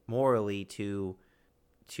thing morally to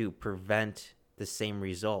prevent the same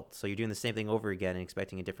result. So you're doing the same thing over again and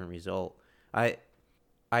expecting a different result. I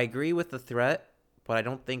I agree with the threat, but I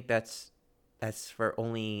don't think that's for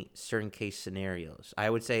only certain case scenarios. I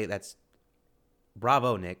would say that's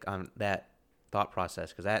bravo, Nick, on that thought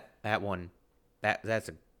process, because that one that's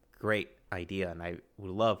a great idea, and I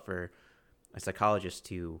would love for a psychologist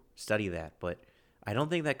to study that. But I don't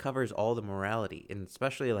think that covers all the morality, and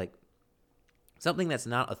especially like something that's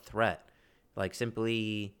not a threat, like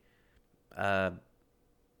simply, uh,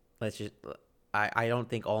 let's just. I don't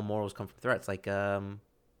think all morals come from threats. Like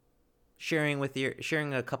sharing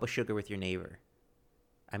a cup of sugar with your neighbor.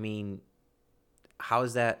 I mean, how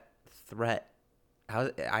is that threat? How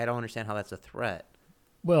I don't understand how that's a threat.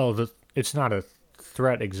 Well, it's not a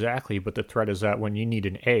threat exactly, but the threat is that when you need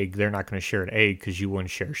an egg, they're not going to share an egg because you wouldn't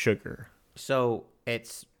share sugar. So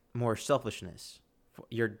it's more selfishness.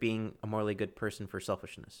 You're being a morally good person for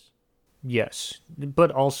selfishness. Yes,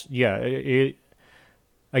 but also, yeah,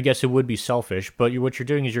 I guess it would be selfish, but what you're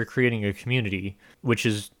doing is you're creating a community, which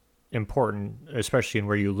is important, especially in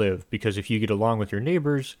where you live, because if you get along with your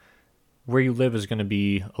neighbors, where you live is going to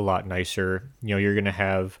be a lot nicer. You know, you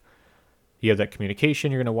have that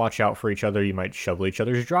communication. You're going to watch out for each other. You might shovel each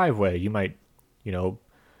other's driveway. You might, you know,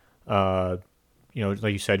 uh,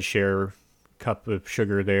 like you said, share cup of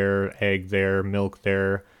sugar there, egg there, milk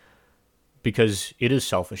there, because it is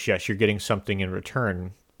selfish. Yes, you're getting something in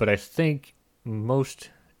return, but I think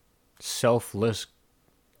most selfless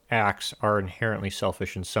acts are inherently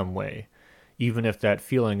selfish in some way, even if that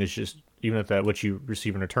feeling is just, even if that what you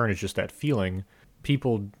receive in return is just that feeling.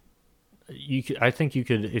 People, I think you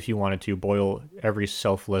could, if you wanted to, boil every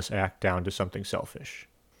selfless act down to something selfish.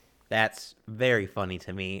 That's very funny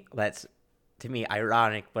to me. That's to me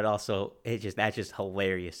ironic, but also that's just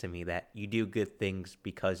hilarious to me that you do good things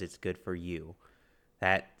because it's good for you.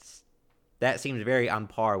 That's that seems very on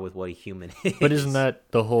par with what a human is. But isn't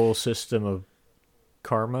that the whole system of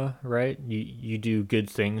karma, right? You do good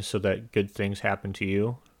things so that good things happen to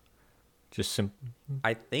you. Just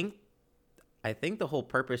I think I think the whole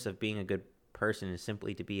purpose of being a good person is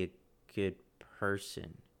simply to be a good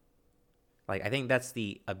person. Like I think that's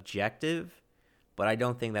the objective, but I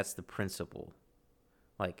don't think that's the principle.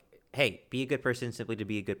 Like, hey, be a good person simply to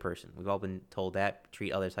be a good person. We've all been told that.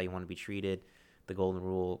 Treat others how you want to be treated, the golden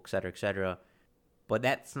rule, etc., etc. But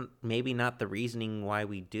that's maybe not the reasoning why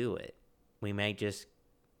we do it. We may just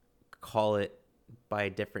call it by a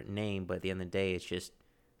different name, but at the end of the day, it's just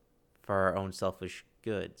for our own selfish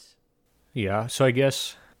goods. yeah. So I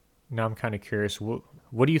guess now I'm kind of curious.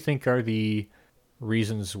 What do you think are the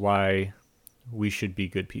reasons why we should be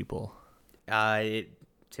good people?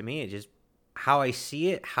 To me, it just how I see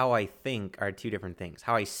it, how I think are two different things.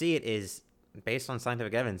 How I see it is based on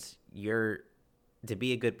scientific evidence. You're to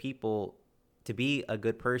be a good people, to be a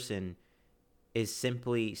good person, is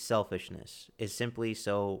simply selfishness. Is simply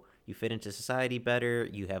so you fit into society better.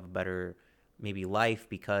 You have a better maybe life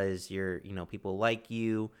because people like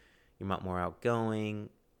you. You're not more outgoing.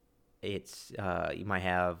 It's you might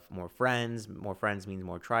have more friends. More friends means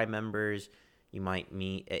more tribe members. You might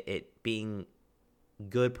meet it being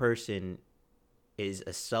good person is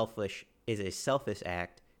a selfish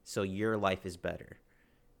act, so your life is better.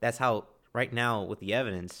 That's how right now with the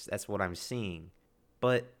evidence, that's what I'm seeing.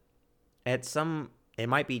 But it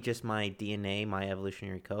might be just my DNA, my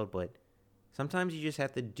evolutionary code, but sometimes you just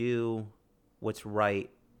have to do what's right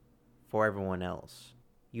for everyone else.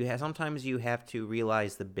 Sometimes you have to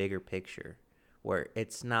realize the bigger picture where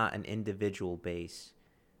it's not an individual base.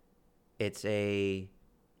 It's a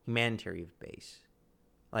humanitarian base.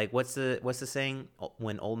 Like what's the saying?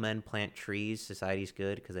 When old men plant trees, society's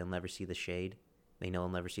good because they'll never see the shade. They know they'll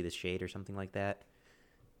never see the shade or something like that.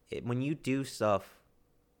 When you do stuff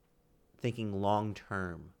thinking long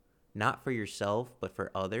term, not for yourself but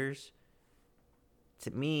for others,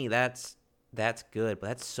 to me that's good, but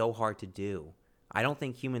that's so hard to do. I don't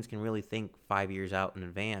think humans can really think 5 years out in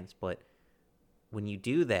advance, but when you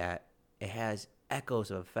do that, it has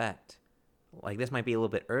echoes of effect. Like this might be a little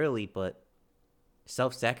bit early, but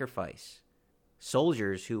self-sacrifice.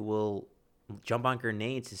 Soldiers who will jump on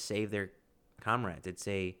grenades to save their comrades. It's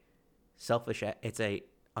a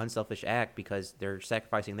unselfish act because they're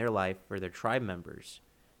sacrificing their life for their tribe members.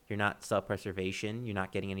 You're not self-preservation, you're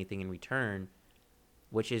not getting anything in return,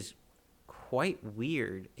 which is quite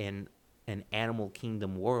weird in an animal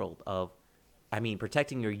kingdom world of, I mean,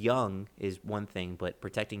 protecting your young is one thing, but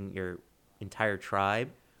protecting your entire tribe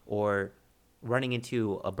or running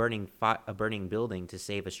into a burning building to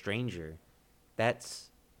save a stranger, that's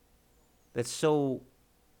so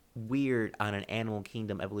weird on an animal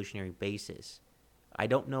kingdom evolutionary basis. I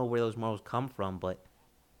don't know where those morals come from, but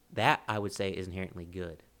that I would say is inherently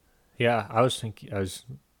good. Yeah, I was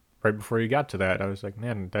right before you got to that. I was like,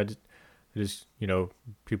 man, that is,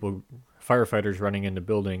 people, firefighters running into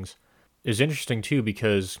buildings is interesting too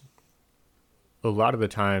because a lot of the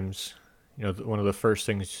times, one of the first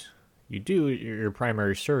things you do, your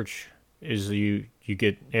primary search is you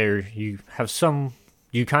get or you have some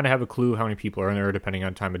you kind of have a clue how many people are in there depending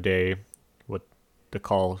on time of day, what the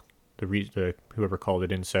call the whoever called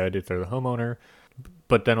it in said if they're the homeowner.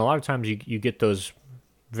 But then a lot of times you get those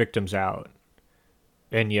victims out,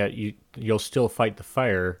 and yet you'll still fight the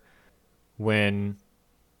fire when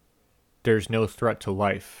there's no threat to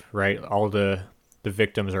life, right? All the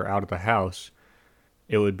victims are out of the house.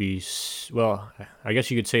 It would be, well, I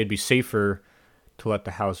guess you could say it'd be safer to let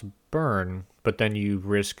the house burn, but then you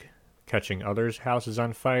risk catching others' houses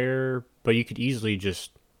on fire. But you could easily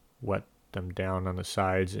just wet them down on the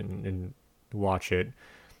sides and watch it.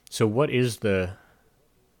 So what is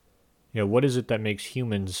what is it that makes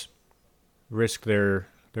humans risk their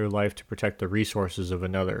life to protect the resources of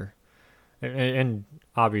another? And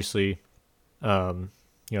obviously,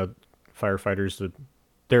 firefighters,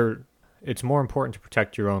 it's more important to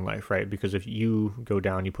protect your own life, right? Because if you go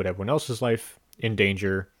down, you put everyone else's life in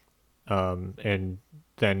danger, and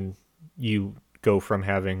then you go from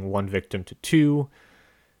having one victim to two,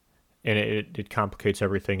 and it complicates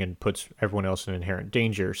everything and puts everyone else in inherent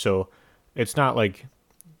danger. So it's not like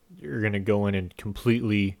you're going to go in and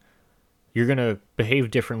you're going to behave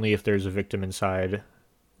differently if there's a victim inside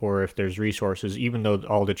or if there's resources, even though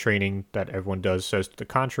all the training that everyone does says to the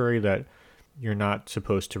contrary, that you're not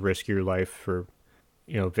supposed to risk your life for,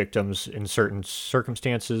 victims in certain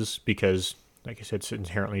circumstances because, like I said, it's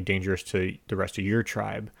inherently dangerous to the rest of your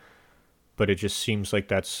tribe. But it just seems like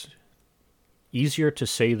that's easier to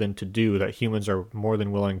say than to do, that humans are more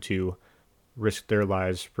than willing to risk their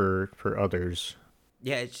lives for others.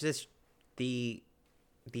 Yeah, it's just the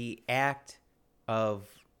act of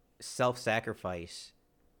self-sacrifice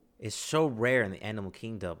is so rare in the animal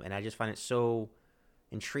kingdom, and I just find it so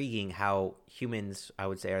intriguing how humans, I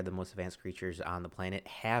would say, are the most advanced creatures on the planet,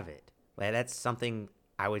 have it. Like, that's something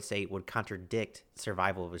I would say would contradict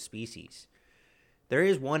survival of a species. There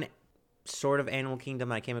is one sort of animal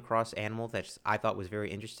kingdom I came across animal that I thought was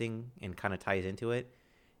very interesting and kind of ties into it.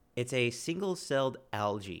 It's a single-celled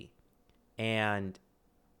algae, and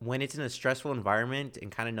when it's in a stressful environment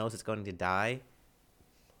and kind of knows it's going to die,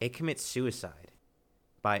 it commits suicide.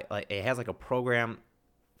 It has like a program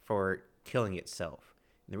for killing itself.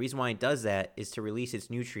 And the reason why it does that is to release its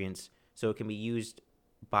nutrients so it can be used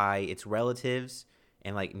by its relatives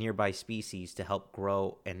and like nearby species to help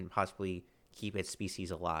grow and possibly keep its species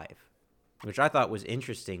alive, which I thought was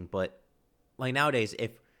interesting. But like nowadays,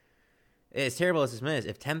 if as terrible as this is,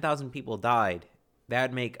 if 10,000 people died, that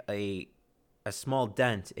would make a small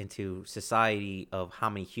dent into society of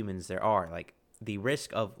how many humans there are. Like, the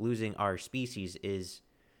risk of losing our species is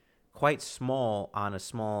quite small on a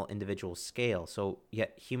small individual scale. So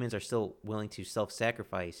yet humans are still willing to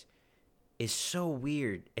self-sacrifice is so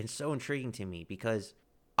weird and so intriguing to me because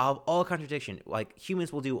of all contradiction. Like,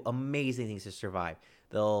 humans will do amazing things to survive.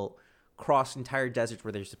 They'll cross entire deserts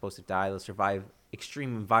where they're supposed to die. They'll survive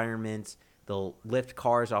extreme environments. They'll lift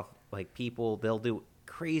cars off like people. They'll do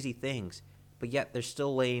crazy things. But yet they're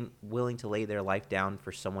still willing to lay their life down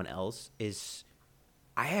for someone else.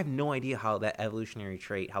 I have no idea how that evolutionary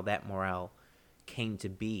trait, how that morale came to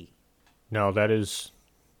be. No, that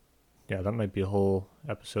might be a whole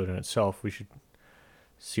episode in itself. We should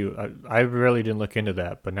see. I really didn't look into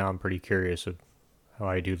that, but now I'm pretty curious of how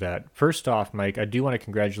I do that. First off, Mike, I do want to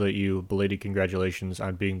congratulate you, belated congratulations,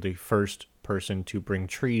 on being the first person to bring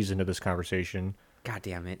trees into this conversation. God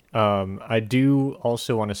damn it. I do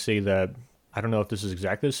also want to say that I don't know if this is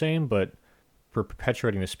exactly the same, but for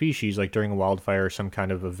perpetuating the species, like during a wildfire or some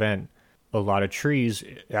kind of event, a lot of trees,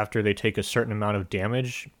 after they take a certain amount of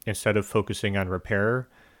damage, instead of focusing on repair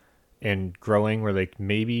and growing where they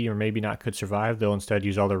maybe or maybe not could survive, they'll instead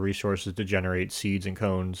use all their resources to generate seeds and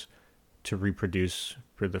cones to reproduce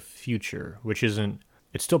for the future, which isn't,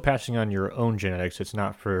 it's still passing on your own genetics. It's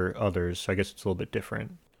not for others. So I guess it's a little bit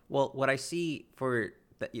different. Well, what I see for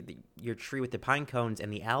your tree with the pine cones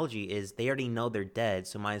and the algae is they already know they're dead,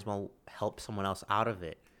 so might as well help someone else out of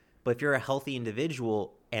it. But if you're a healthy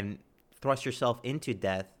individual and thrust yourself into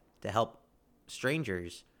death to help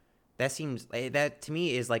strangers, that to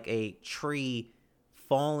me is like a tree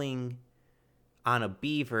falling on a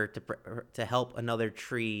beaver to help another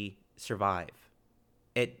tree survive.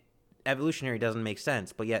 It evolutionary doesn't make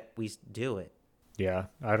sense, but yet we do it. Yeah,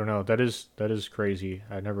 I don't know. That is crazy.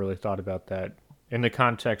 I never really thought about that in the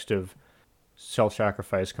context of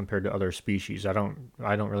self-sacrifice compared to other species. I don't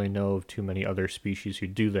really know of too many other species who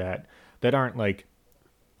do that aren't like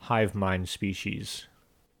hive mind species.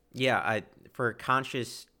 Yeah, for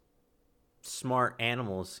conscious, smart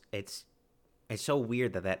animals, it's so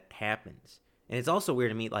weird that happens, and it's also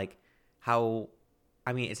weird to me like how,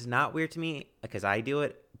 I mean, it's not weird to me because I do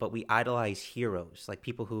it, but we idolize heroes, like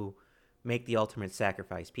people who make the ultimate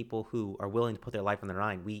sacrifice, people who are willing to put their life on the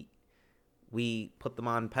line. We put them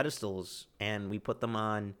on pedestals and we put them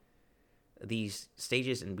on these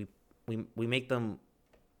stages, and we make them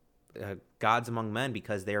gods among men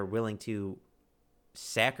because they're willing to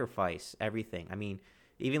sacrifice everything. I mean,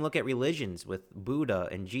 even look at religions with Buddha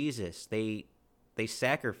and Jesus. They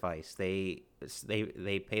sacrifice. They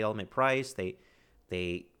pay ultimate price.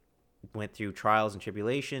 They went through trials and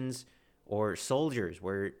tribulations. Or soldiers,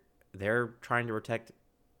 where they're trying to protect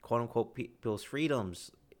quote unquote people's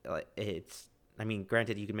freedoms. It's, I mean,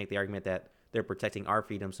 granted, you can make the argument that they're protecting our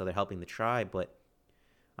freedom, so they're helping the tribe, but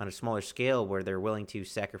on a smaller scale, where they're willing to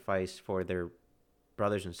sacrifice for their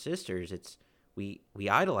brothers and sisters, it's we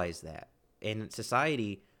idolize that. In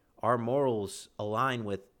society, our morals align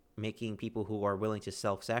with making people who are willing to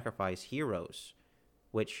self-sacrifice heroes,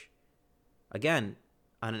 which, again,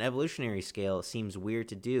 on an evolutionary scale, seems weird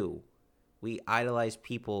to do. We idolize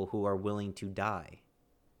people who are willing to die,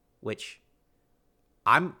 which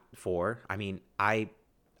I'm for. I mean,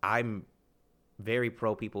 I'm very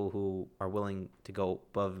pro people who are willing to go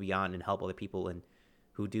above and beyond and help other people, and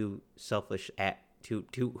who do selfless act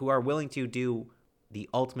who are willing to do the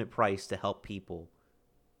ultimate price to help people.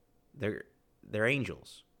 They're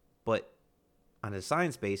angels. But on a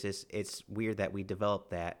science basis, it's weird that we develop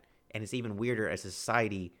that, and it's even weirder as a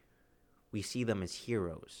society we see them as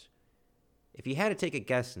heroes. If you had to take a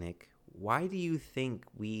guess, Nick, why do you think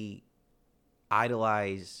we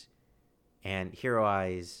idolize and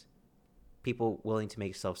heroize people willing to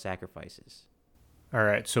make self-sacrifices? All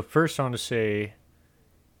right. So first, I want to say,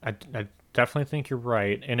 I definitely think you're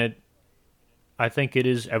right, and I think it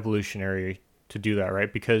is evolutionary to do that,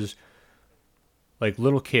 right? Because like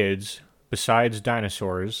little kids, besides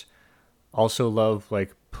dinosaurs, also love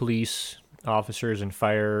like police officers and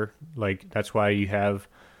fire. Like that's why you have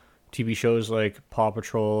TV shows like Paw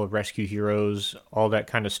Patrol, Rescue Heroes, all that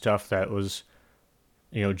kind of stuff that was,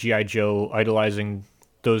 G.I. Joe, idolizing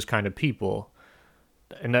those kind of people.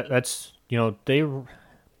 And that's,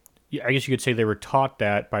 I guess you could say they were taught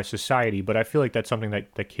that by society, but I feel like that's something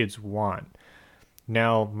that kids want.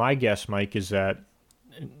 Now, my guess, Mike, is that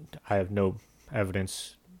I have no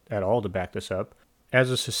evidence at all to back this up. As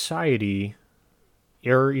a society,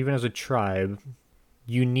 or even as a tribe,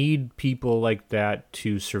 you need people like that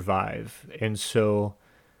to survive. And so,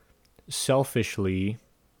 selfishly,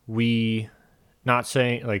 we, not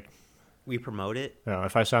saying like, We promote it.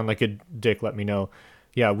 if I sound like a dick, let me know.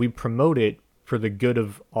 Yeah, we promote it for the good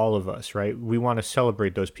of all of us, right? We want to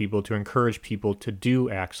celebrate those people, to encourage people to do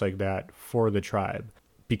acts like that for the tribe.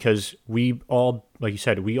 Because we all, like you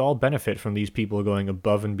said, we all benefit from these people going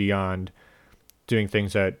above and beyond, doing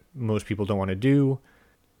things that most people don't want to do.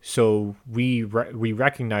 So we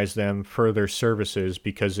recognize them for their services,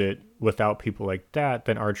 because without people like that,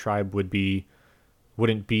 then our tribe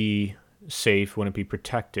wouldn't be safe, wouldn't be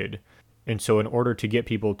protected. And so in order to get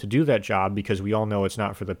people to do that job, because we all know it's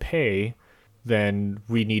not for the pay, then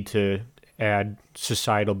we need to add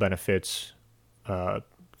societal benefits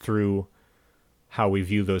through how we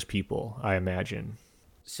view those people, I imagine.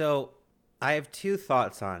 So I have two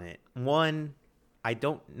thoughts on it. One, I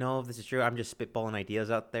don't know if this is true. I'm just spitballing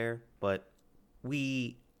ideas out there, but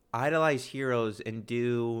we idolize heroes and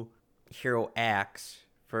do hero acts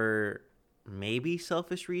for maybe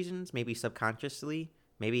selfish reasons, maybe subconsciously,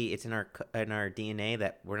 maybe it's in our DNA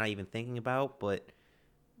that we're not even thinking about, but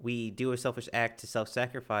we do a selfish act to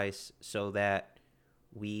self-sacrifice so that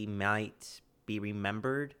we might be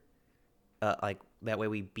remembered like that way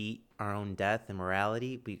we beat our own death and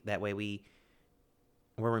morality. That way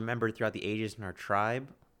we're remembered throughout the ages in our tribe.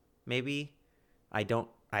 Maybe I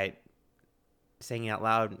saying it out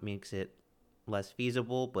loud makes it less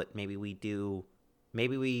feasible, but maybe we do.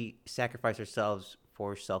 Maybe we sacrifice ourselves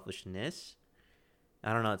for selfishness.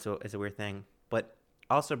 I don't know. It's a weird thing, but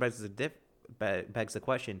also begs the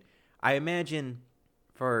question. I imagine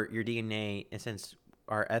for your DNA, and since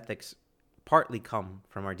our ethics partly come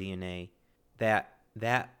from our DNA, that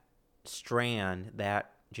strand,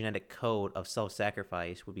 that genetic code of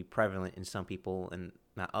self-sacrifice would be prevalent in some people and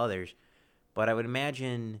not others. But I would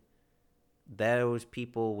imagine those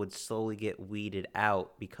people would slowly get weeded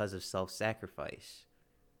out because of self-sacrifice,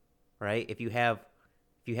 right? If you have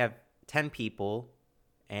 10 people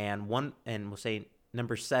and we'll say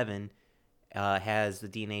number 7 has the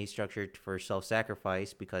DNA structure for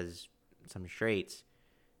self-sacrifice because some traits,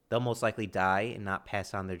 they'll most likely die and not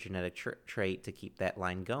pass on their genetic trait to keep that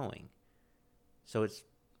line going. So it's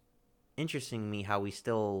interesting to me how we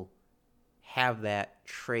still have that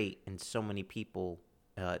trait in so many people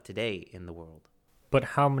today in the world. But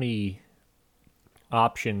how many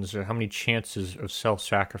options or how many chances of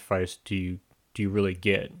self-sacrifice do you really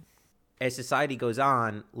get? As society goes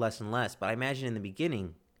on, less and less. But I imagine in the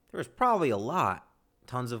beginning, there was probably a lot.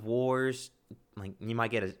 Tons of wars. Like you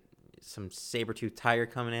might get some saber-toothed tiger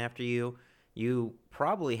coming after you. You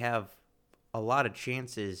probably have a lot of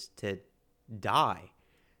chances to die.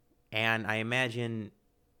 And I imagine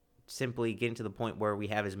simply getting to the point where we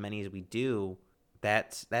have as many as we do,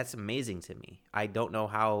 that's amazing to me. I don't know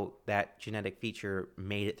how that genetic feature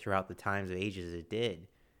made it throughout the times of ages it did.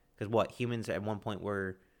 Because humans at one point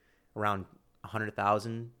were around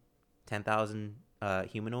 100,000, 10,000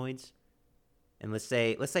 humanoids. And let's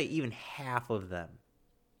say even half of them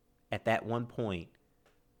at that one point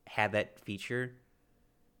had that feature.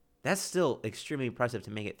 That's still extremely impressive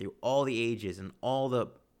to make it through all the ages and all the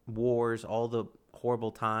wars, all the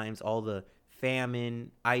horrible times, all the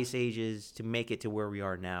famine, ice ages, to make it to where we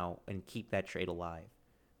are now and keep that trait alive.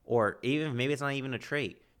 Or even maybe it's not even a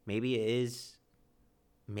trait. Maybe it is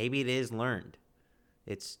learned.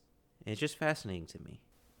 It's just fascinating to me.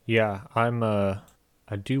 Yeah,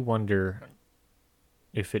 I do wonder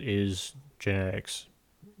if it is genetics.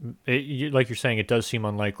 Like you're saying, it does seem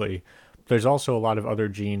unlikely. There's also a lot of other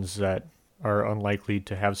genes that are unlikely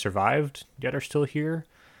to have survived yet are still here.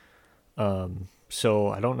 So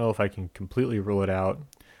I don't know if I can completely rule it out.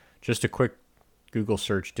 Just a quick Google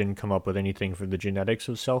search didn't come up with anything for the genetics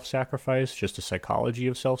of self-sacrifice, just the psychology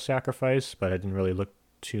of self-sacrifice, but I didn't really look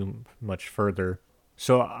too much further.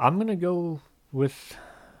 So I'm going to go with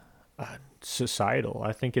societal.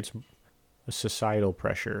 I think it's a societal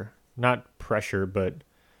pressure. Not pressure, but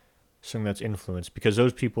something that's influenced, because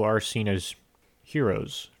those people are seen as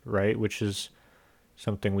heroes, right? Which is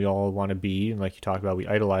something we all want to be. And like you talked about, we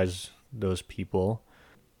idolize those people.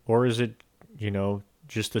 Or is it,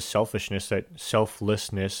 just the selflessness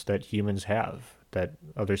that humans have that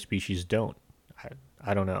other species don't?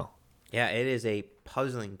 I don't know. Yeah, it is a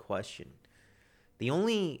puzzling question. The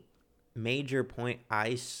only major point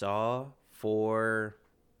I saw for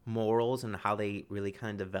morals and how they really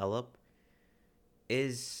kind of develop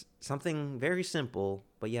is something very simple,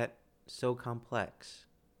 but yet so complex.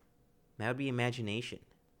 That would be imagination.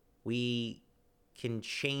 We can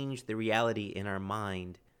change the reality in our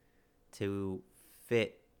mind to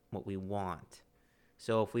fit what we want.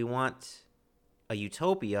 So if we want a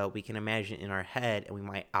utopia, we can imagine it in our head, and we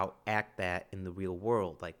might outact that in the real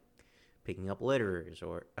world, like picking up litters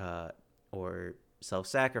or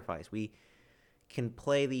self-sacrifice. We can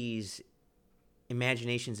play these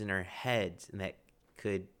imaginations in our heads, and that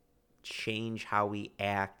could change how we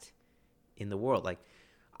act in the world. Like,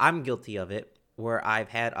 I'm guilty of it, where I've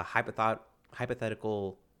had a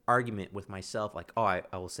hypothetical argument with myself, like, oh, I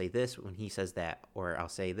will say this when he says that, or I'll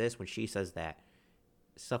say this when she says that.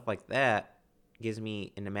 Stuff like that gives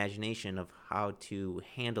me an imagination of how to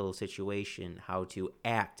handle a situation, how to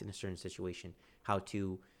act in a certain situation, how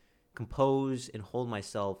to compose and hold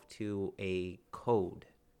myself to a code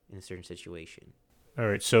in a certain situation. All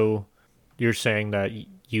right, so you're saying that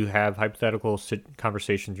you have hypothetical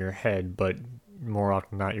conversations in your head, but more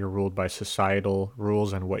often than not, you're ruled by societal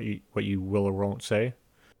rules and what you will or won't say?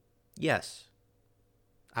 Yes.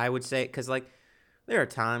 I would say, because, like, there are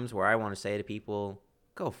times where I want to say to people,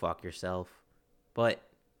 go fuck yourself. But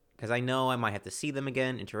because I know I might have to see them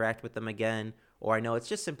again, interact with them again, or I know it's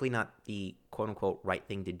just simply not the quote-unquote right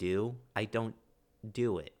thing to do, I don't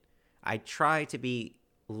do it. I try to be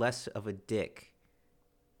less of a dick,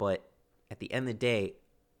 but at the end of the day,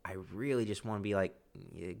 I really just want to be like,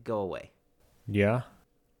 go away. Yeah.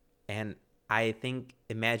 And I think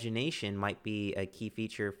imagination might be a key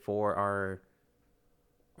feature for our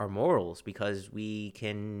morals, because we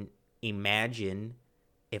can imagine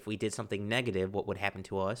if we did something negative, what would happen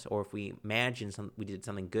to us, or if we imagine we did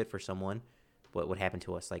something good for someone, what would happen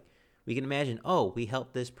to us. Like, we can imagine, oh, we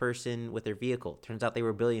helped this person with their vehicle. Turns out they were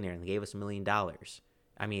a billionaire and they gave us $1 million.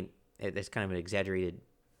 I mean, it's kind of an exaggerated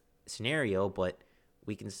scenario, but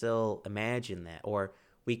we can still imagine that. Or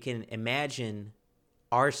we can imagine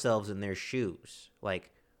ourselves in their shoes. Like,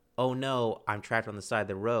 oh no, I'm trapped on the side of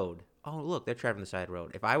the road. Oh, look, they're trapped on the side of the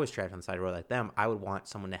road. If I was trapped on the side of the road like them, I would want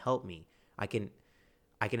someone to help me. I can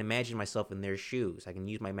imagine myself in their shoes. I can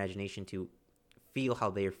use my imagination to feel how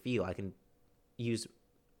they feel. I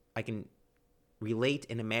can relate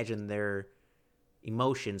and imagine their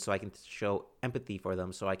emotions, so I can show empathy for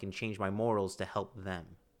them, so I can change my morals to help them.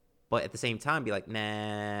 But at the same time, be like,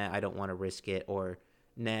 nah, I don't want to risk it, or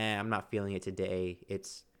nah, I'm not feeling it today.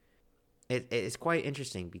 It's quite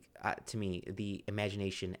interesting to me, the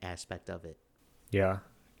imagination aspect of it. Yeah,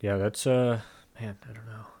 that's man, I don't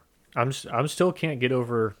know. I'm still can't get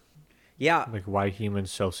over Yeah, like why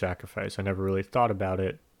humans self-sacrifice. I never really thought about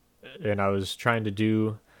it, and I was trying to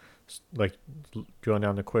do like going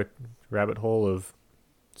down the quick rabbit hole of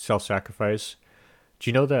self-sacrifice. Do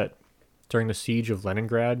you know that during the siege of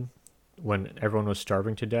Leningrad, when everyone was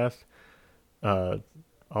starving to death, all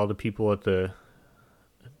the people at the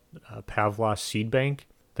Pavlos seed bank,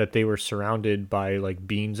 that they were surrounded by like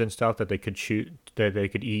beans and stuff that they could that they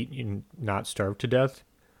could eat and not starve to death,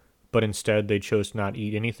 but instead they chose to not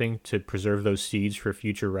eat anything to preserve those seeds for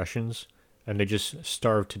future Russians, and they just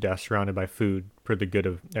starved to death surrounded by food for the good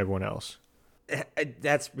of everyone else.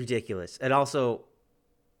 That's ridiculous. And also,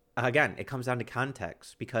 again, it comes down to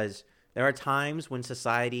context, because there are times when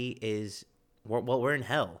society is, well, we're in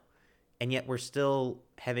hell, and yet we're still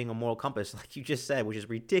having a moral compass, like you just said, which is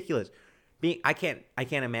ridiculous. I can't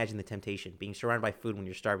imagine the temptation, being surrounded by food when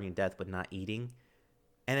you're starving to death but not eating.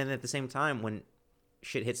 And then at the same time, when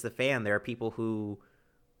shit hits the fan, there are people who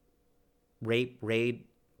rape, raid,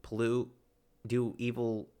 pollute, do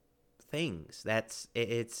evil things.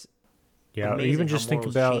 It's Yeah, amazing even how just think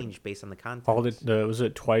morals about change based on the context. all the was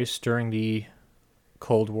it twice during the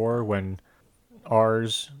Cold War when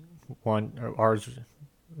ours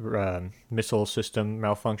missile system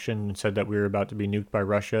malfunctioned and said that we were about to be nuked by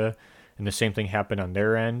Russia, and the same thing happened on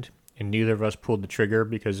their end, and neither of us pulled the trigger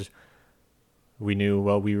because we knew,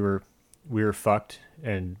 well, we were fucked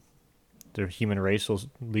and the human race will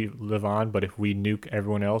live on, but if we nuke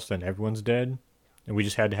everyone else, then everyone's dead, and we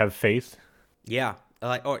just had to have faith. Yeah,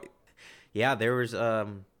 yeah. There was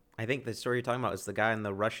I think the story you're talking about is the guy in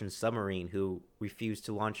the Russian submarine who refused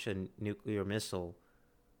to launch a nuclear missile.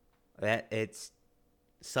 That it's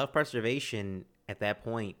self-preservation at that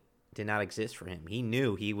point did not exist for him. He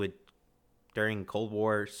knew he would, during Cold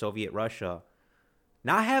War Soviet Russia,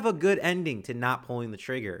 not have a good ending to not pulling the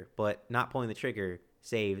trigger, but not pulling the trigger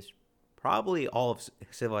saves probably all of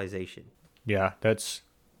civilization. Yeah, that's,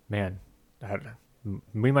 man,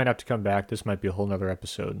 we might have to come back. This might be a whole nother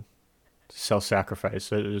episode. Self-sacrifice.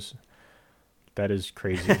 That is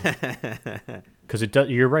crazy. Because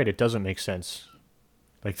you're right. It doesn't make sense.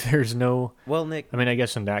 Like, there's no. Well, Nick. I mean, I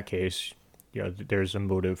guess in that case, there's a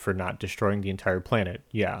motive for not destroying the entire planet.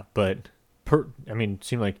 Yeah, but it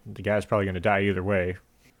seemed like the guy's probably going to die either way.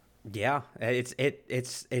 Yeah,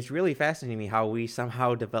 it's really fascinating to me how we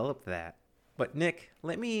somehow developed that. But Nick,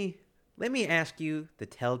 let me ask you the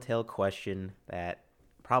telltale question that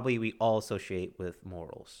probably we all associate with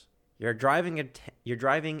morals. You're driving a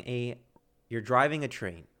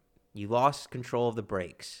train. You lost control of the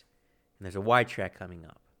brakes, and there's a wide track coming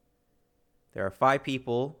up. There are 5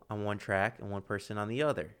 people on one track and 1 person on the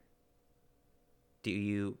other. Do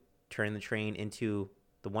you turn the train into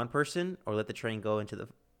the 1 person, or let the train go into the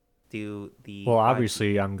Well,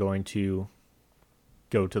 obviously, I'm going to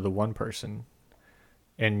go to the 1 person.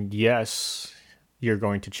 And yes, you're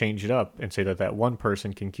going to change it up and say that 1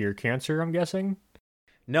 person can cure cancer, I'm guessing?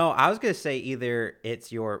 No, I was going to say either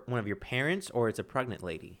it's one of your parents or it's a pregnant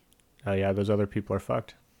lady. Yeah, those other people are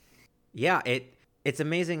fucked. Yeah, it's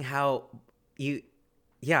amazing how you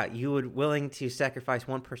would willing to sacrifice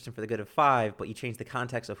 1 person for the good of 5, but you change the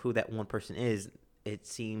context of who that 1 person is. It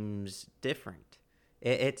seems different.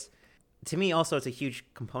 It's to me also, it's a huge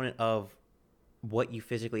component of what you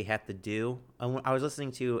physically have to do. I was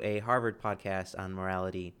listening to a Harvard podcast on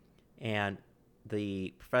morality, and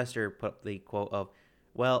the professor put up the quote of,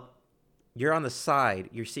 well, you're on the side,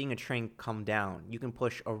 you're seeing a train come down. You can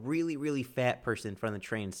push a really, really fat person in front of the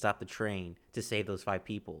train and stop the train to save those 5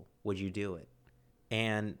 people. Would you do it?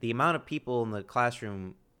 And the amount of people in the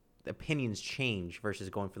classroom opinions change versus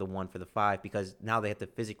going for the 1 for the 5 because now they have to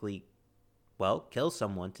physically, kill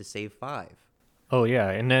someone to save 5. Oh yeah,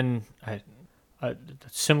 and then a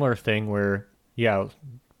similar thing where yeah,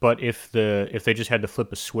 but if they just had to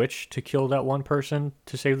flip a switch to kill that one person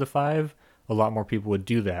to save the 5, a lot more people would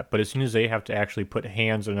do that. But as soon as they have to actually put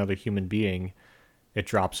hands on another human being, it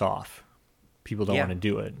drops off. People don't want to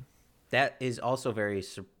do it. That is also very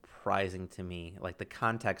surprising to me, like the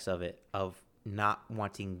context of it, of not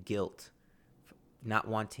wanting guilt, not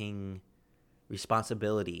wanting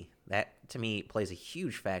responsibility. That to me plays a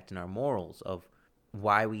huge fact in our morals of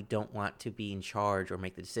why we don't want to be in charge or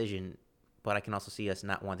make the decision. But I can also see us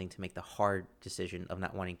not wanting to make the hard decision of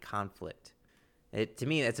not wanting conflict. To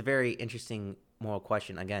me, that's a very interesting moral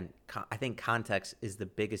question. Again, I think context is the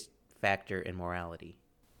biggest factor in morality.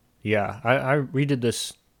 Yeah, I redid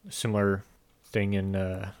this similar thing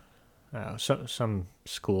in some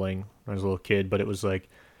schooling when I was a little kid, but it was like,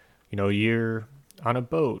 you're on a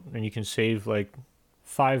boat and you can save like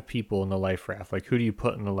 5 people in the life raft. Like, who do you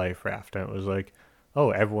put in the life raft? And it was like, oh,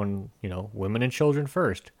 everyone, women and children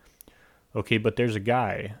first. Okay, but there's a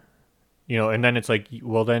guy, and then it's like,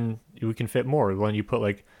 well, then we can fit more. When you put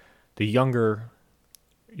like the younger,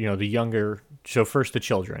 so first the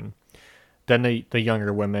children, then the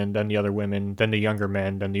younger women, then the other women, then the younger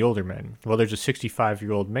men, then the older men. Well, there's a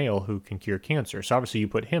 65-year-old male who can cure cancer. So obviously you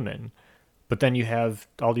put him in. But then you have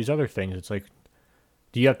all these other things. It's like,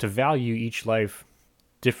 do you have to value each life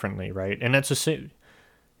differently, right? And that's and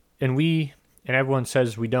everyone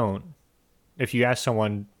says we don't. If you ask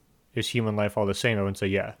someone, is human life all the same? I would say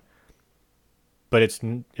yeah. But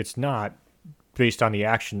it's not based on the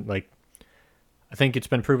action. Like, I think it's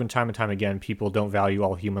been proven time and time again, people don't value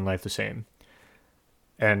all human life the same.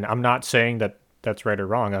 And I'm not saying that that's right or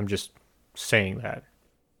wrong. I'm just saying that.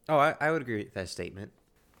 Oh, I would agree with that statement.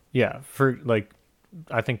 Yeah,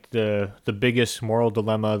 I think the biggest moral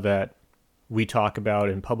dilemma that we talk about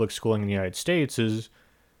in public schooling in the United States is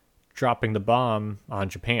dropping the bomb on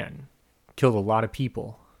Japan. Killed a lot of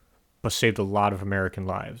people, but saved a lot of American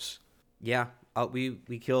lives. Yeah,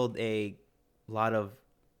 we killed a lot of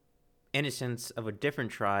innocents of a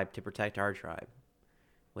different tribe to protect our tribe,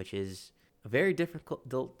 which is a very difficult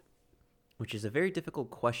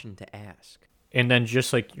question to ask. And then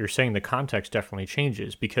just like you're saying, the context definitely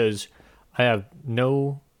changes because I'm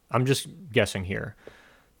just guessing here.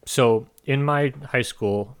 So in my high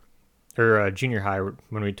school or junior high,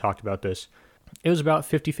 when we talked about this, it was about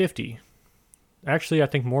 50-50. Actually, I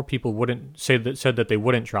think more people said that they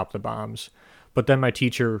wouldn't drop the bombs. But then my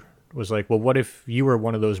teacher was like, well, what if you were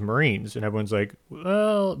one of those Marines? And everyone's like,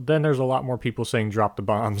 well, then there's a lot more people saying drop the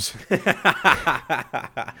bombs.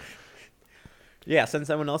 Yeah, send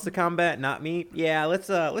someone else to combat, not me. Yeah, let's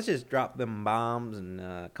just drop them bombs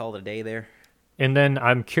and call it a day there. And then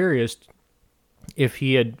I'm curious if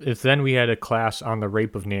then we had a class on the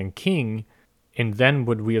rape of Nanking, and then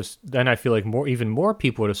I feel like even more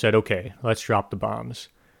people would have said, okay, let's drop the bombs.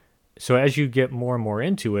 So as you get more and more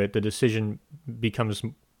into it, the decision becomes,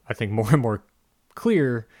 I think, more and more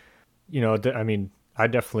clear. I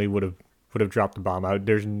definitely would have dropped the bomb.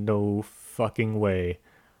 There's no fucking way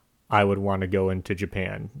I would want to go into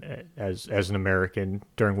Japan as an American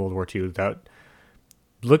during World War II.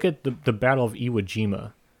 Look at the Battle of Iwo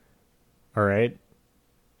Jima, all right?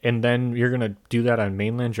 And then you're gonna do that on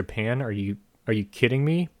mainland Japan? Are you kidding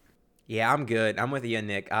me? Yeah, I'm good. I'm with you,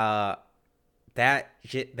 Nick. That's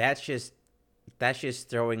just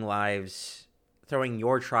throwing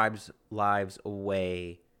your tribe's lives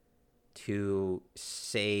away to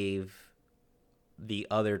save the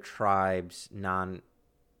other tribe's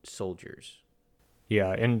non-soldiers.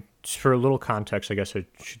 Yeah, and for a little context, I guess I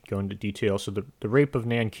should go into detail. So the rape of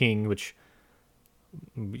Nanking, which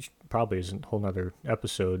probably isn't a whole nother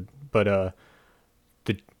episode, but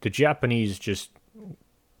the Japanese just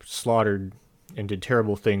slaughtered and did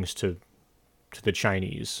terrible things to the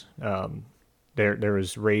Chinese. There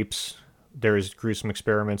was rapes, there was gruesome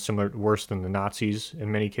experiments, worse than the Nazis in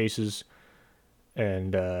many cases,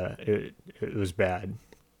 and it was bad.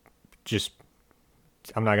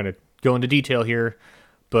 I'm not gonna go into detail here,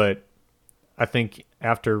 but I think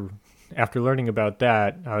after learning about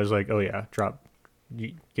that, I was like, oh yeah,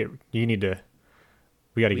 we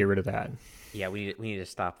got to get rid of that. Yeah, we need to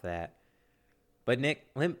stop that. But Nick,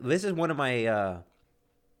 this is one of my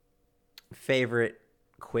favorite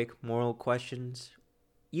quick moral questions.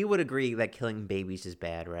 You would agree that killing babies is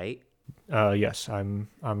bad, right? Yes, I'm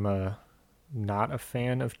not a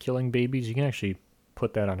fan of killing babies. You can actually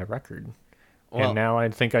put that on a record. Well, and now I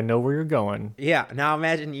think I know where you're going. Yeah, now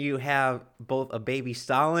imagine you have both a baby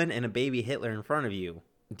Stalin and a baby Hitler in front of you.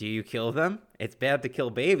 Do you kill them? It's bad to kill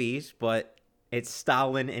babies, but it's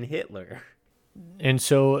Stalin and Hitler. And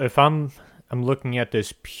so if I'm looking at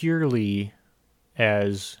this purely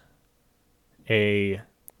as a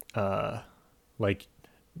like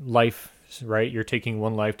life, right? You're taking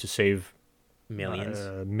one life to save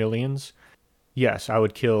Millions. millions. Yes, I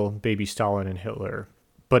would kill baby Stalin and Hitler.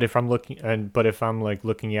 But if I'm like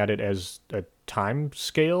looking at it as a time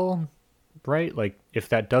scale, right? Like if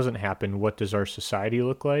that doesn't happen, what does our society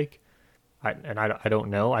look like? I don't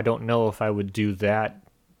know. I don't know if I would do that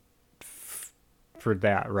for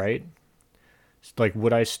that, right? Like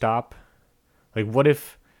would I stop? Like what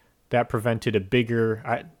if that prevented a bigger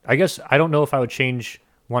I guess I don't know if I would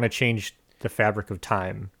want to change the fabric of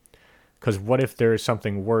time, cuz what if there is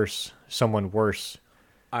something worse, someone worse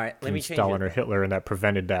All right, let than me change Stalin or it. Hitler and that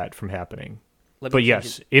prevented that from happening? Let me But change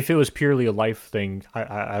it. yes, if it was purely a life thing,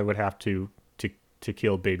 I would have to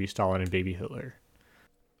kill baby Stalin and baby Hitler.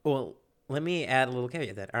 Well, let me add a little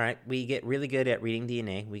caveat then. All right, we get really good at reading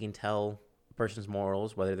DNA. We can tell a person's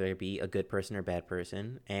morals, whether they be a good person or a bad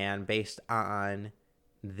person, and based on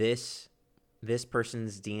this this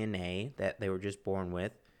person's DNA that they were just born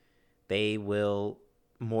with, they will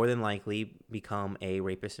more than likely become a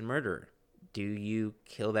rapist and murderer. Do you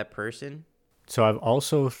kill that person? So I've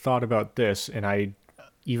also thought about this, and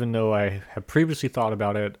even though I have previously thought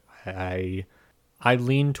about it, I I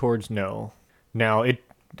lean towards no. Now it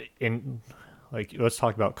in like let's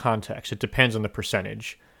talk about context. It depends on the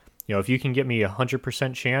percentage. If you can get me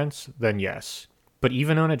 100% chance, then yes. But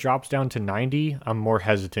even when it drops down to 90, I'm more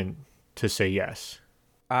hesitant to say yes.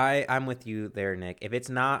 I'm with you there, Nick. If it's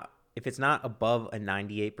not above a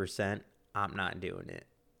 98%, I'm not doing it.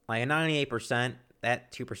 Like a 98%, that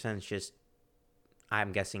 2% is just,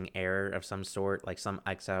 I'm guessing, error of some sort, like some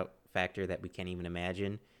X out factor that we can't even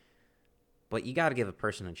imagine. But you got to give a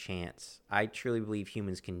person a chance. I truly believe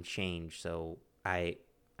humans can change, so I'm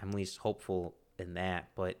at least hopeful in that.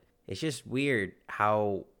 But it's just weird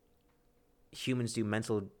how humans do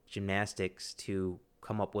mental gymnastics to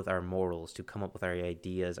come up with our morals, to come up with our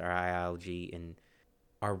ideas, our ideology, and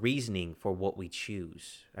our reasoning for what we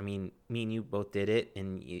choose. I mean, me and you both did it,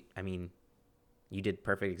 and you did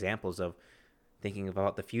perfect examples of thinking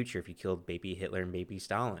about the future. If you killed baby Hitler and baby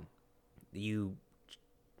Stalin, you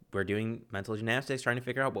were doing mental gymnastics trying to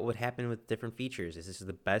figure out what would happen with different features. Is this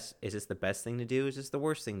the best thing to do? Is this the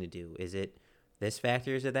worst thing to do? Is it this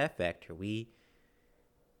factor? Is it that factor? We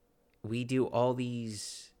do all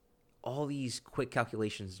these quick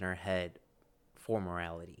calculations in our head for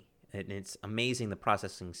morality. And it's amazing the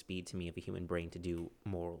processing speed to me of a human brain to do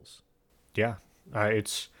morals. Yeah,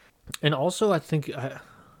 it's and also I think I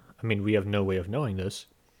mean we have no way of knowing this,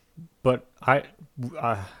 but uh,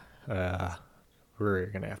 uh, we're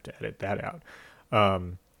gonna have to edit that out.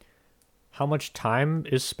 Um, how much time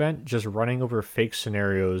is spent just running over fake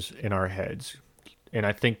scenarios in our heads, and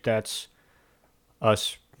I think that's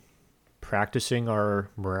us practicing our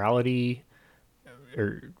morality,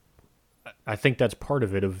 or I think that's part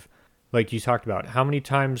of it. Of like you talked about, how many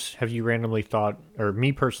times have you randomly thought, or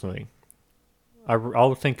me personally,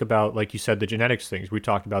 I'll think about, like you said, the genetics things. We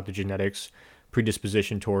talked about the genetics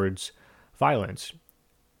predisposition towards violence.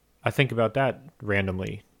 I think about that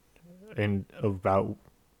randomly and about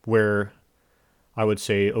where I would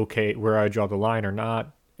say, okay, where I draw the line or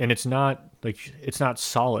not. And it's not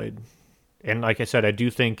solid. And like I said, I do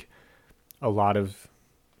think a lot of,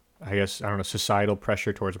 I guess, I don't know, societal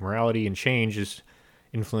pressure towards morality and change is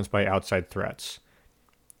influenced by outside threats.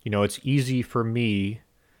 It's easy for me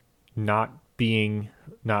not being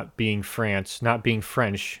France, not being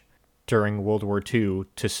French during World War II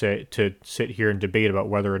to sit here and debate about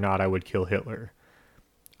whether or not I would kill Hitler.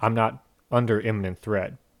 I'm not under imminent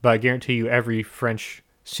threat, but I guarantee you every French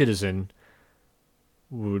citizen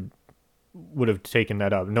would have taken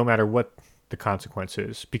that up, no matter what the consequence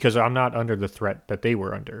is, because I'm not under the threat that they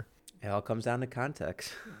were under. It all comes down to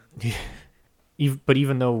context. But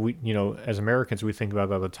even though we, as Americans, we think about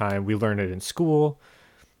it all the time, we learn it in school,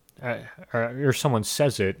 or someone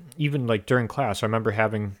says it, even like during class. I remember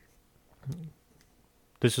having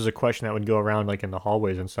this is a question that would go around like in the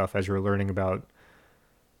hallways and stuff as you were learning about,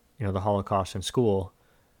 the Holocaust in school,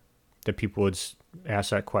 that people would ask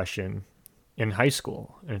that question in high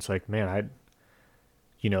school. And it's like, man,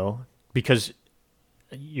 because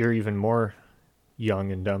you're even more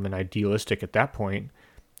young and dumb and idealistic at that point.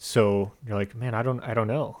 So you're like, man, I don't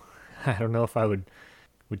know. I don't know if I would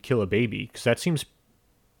kill a baby, because that seems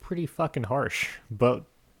pretty fucking harsh. But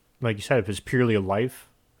like you said, if it's purely a life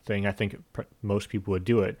thing, I think most people would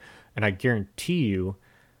do it. And I guarantee you,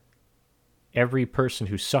 every person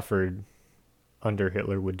who suffered under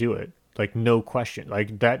Hitler would do it. like no question,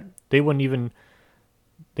 like that they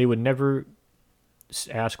would never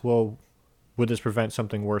ask, well, would this prevent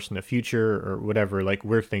something worse in the future or whatever, like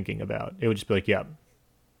we're thinking about. It would just be like, yeah,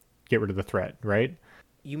 get rid of the threat, right?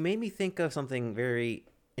 You made me think of something very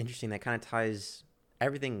interesting that kind of ties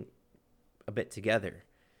everything a bit together.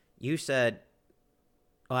 You said,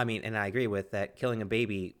 well, I mean, and I agree with that, killing a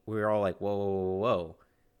baby, we were all like, whoa, whoa, whoa, whoa.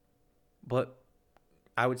 But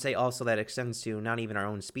I would say also that extends to not even our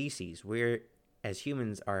own species. We're, as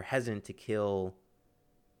humans, are hesitant to kill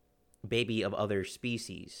baby of other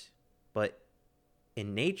species. But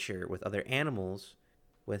in nature, with other animals,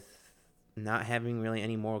 with not having really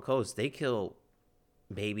any moral codes, they kill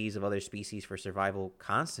babies of other species for survival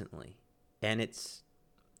constantly. And it's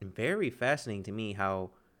very fascinating to me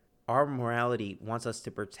how our morality wants us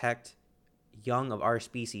to protect young of our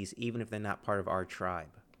species, even if they're not part of our tribe.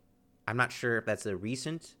 I'm not sure if that's a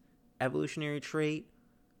recent evolutionary trait.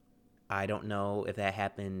 I don't know if that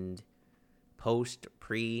happened post,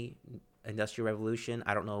 pre industrial revolution.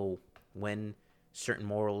 I don't know when certain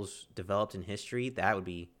morals developed in history. That would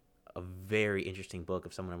be a very interesting book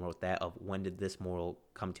if someone wrote that, of when did this moral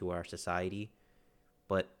come to our society.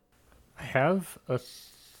 But I have a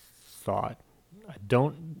thought. I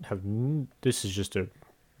don't have. This is just a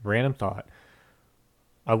random thought.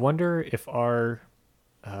 I wonder if our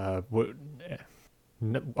uh,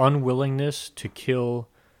 unwillingness to kill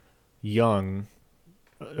young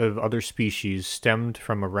of other species stemmed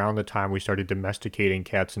from around the time we started domesticating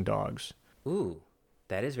cats and dogs. ooh,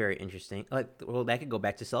 that is very interesting. Like, well, that could go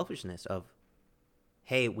back to selfishness of,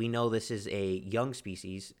 hey, we know this is a young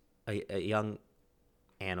species, a young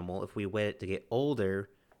animal. If we wait it to get older,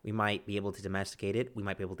 we might be able to domesticate it. We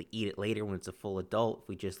might be able to eat it later when it's a full adult if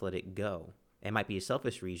we just let it go. It might be a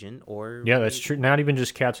selfish reason, or Yeah, that's true. Not even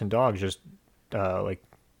just cats and dogs, just like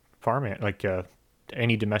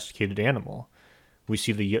any domesticated animal. We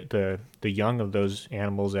see the young of those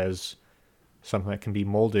animals as something that can be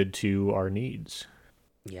molded to our needs.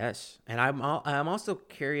 yes. And I'm also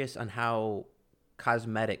curious on how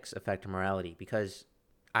cosmetics affect morality, because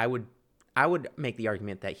I would I would make the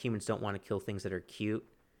argument that humans don't want to kill things that are cute,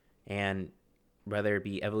 and whether it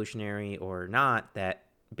be evolutionary or not, that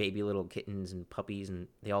baby little kittens and puppies and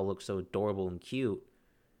they all look so adorable and cute.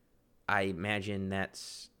 I imagine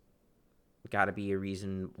that's got to be a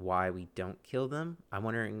reason why we don't kill them. I'm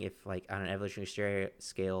wondering if, like, on an evolutionary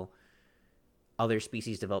scale, other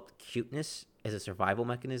species developed cuteness as a survival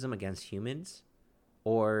mechanism against humans,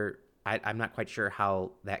 or I'm not quite sure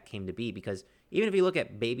how that came to be. Because even if you look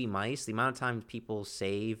at baby mice, the amount of times people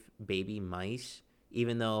save baby mice,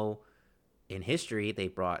 even though in history they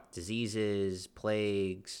brought diseases,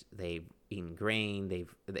 plagues, they've eaten grain,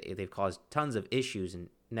 they've caused tons of issues and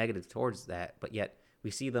negative towards that, but yet we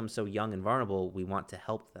see them so young and vulnerable, we want to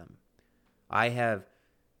help them. I have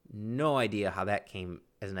no idea how that came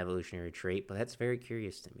as an evolutionary trait, but that's very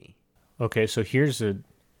curious to me. Okay, so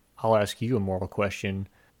I'll ask you a moral question.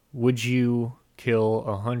 Would you kill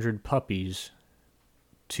 100 puppies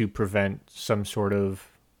to prevent some sort of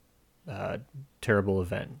terrible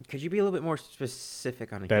event? Could you be a little bit more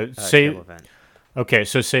specific on a Say, terrible event? okay,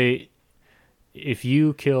 so say if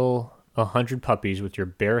you kill 100 puppies with your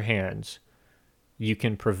bare hands, you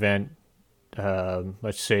can prevent,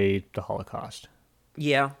 let's say, the Holocaust.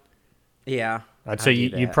 Yeah, yeah. I'd I'd say do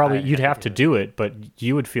you that. probably I'd you'd have have to to do it. do it, but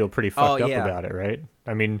you would feel pretty Oh fucked up yeah. about it, right?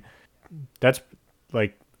 I mean, that's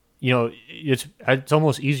like, it's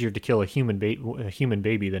almost easier to kill a human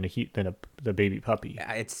baby than the baby puppy.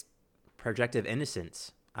 It's projective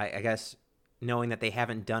innocence. I guess knowing that they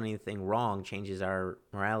haven't done anything wrong changes our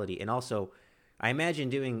morality. And also, I imagine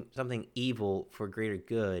doing something evil for greater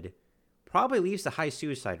good probably leads to high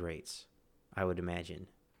suicide rates, I would imagine.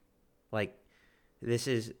 Like, this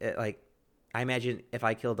is like, I imagine if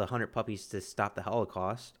I killed 100 puppies to stop the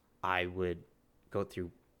Holocaust, I would go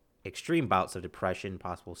through extreme bouts of depression,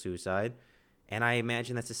 possible suicide. And I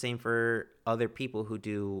imagine that's the same for other people who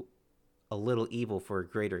do a little evil for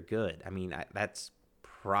greater good. I mean, that's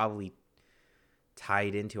probably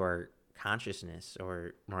tied into our consciousness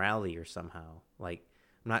or morality or somehow. Like,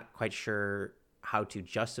 I'm not quite sure how to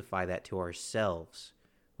justify that to ourselves,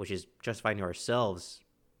 which is justifying to ourselves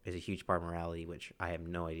is a huge part of morality, which I have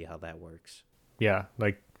no idea how that works. Yeah,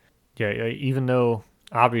 like, yeah, even though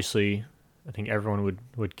obviously I think everyone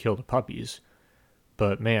would kill the puppies,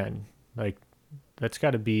 but man, like that's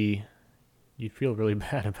got to be you feel really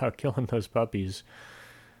bad about killing those puppies.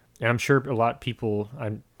 And I'm sure a lot of people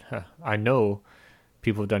I know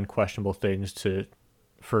people have done questionable things to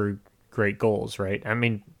for great goals, right? I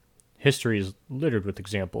mean, history is littered with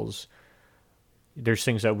examples there's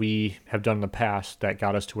things that we have done in the past that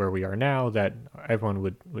got us to where we are now that everyone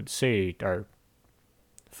would say are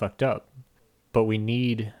fucked up. But we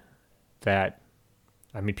need that.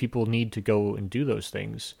 I mean, people need to go and do those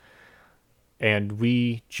things. And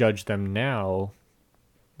we judge them now,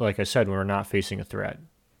 like I said, when we're not facing a threat.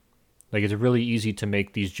 Like, it's really easy to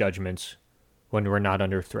make these judgments when we're not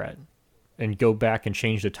under threat. And go back and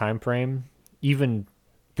change the time frame, even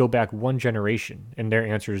go back one generation, and their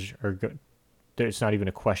answers are good. It's not even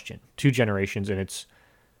a question. 2 generations, and it's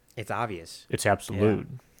obvious. It's absolute.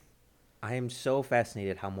 Yeah. I am so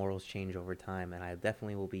fascinated how morals change over time, and I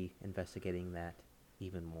definitely will be investigating that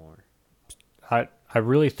even more. I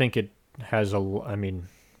really think it has I mean,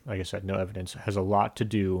 like I said, no evidence, has a lot to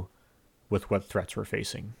do with what threats we're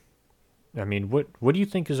facing. I mean, what do you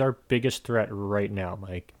think is our biggest threat right now,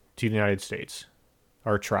 Mike, to the United States,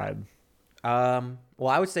 our tribe? Well,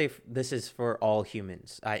 I would say this is for all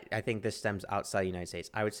humans. I think this stems outside the United States.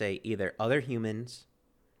 I would say either other humans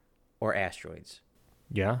or asteroids.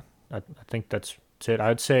 Yeah, I think that's it. I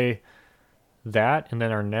would say that, and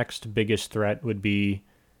then our next biggest threat would be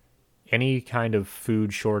any kind of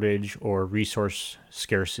food shortage or resource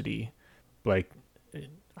scarcity. Like,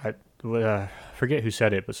 I forget who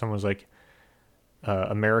said it, but someone was like,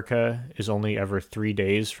 America is only ever 3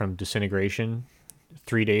 days from disintegration,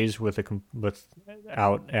 3 days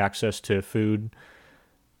without access to food,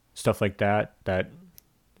 stuff like that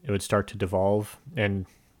it would start to devolve. And,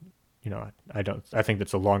 I think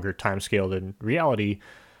that's a longer time scale than reality,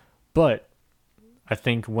 but I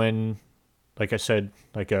think when, like I said,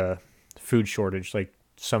 like a food shortage, like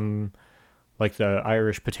the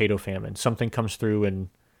Irish potato famine, something comes through and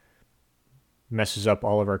messes up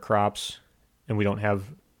all of our crops and we don't have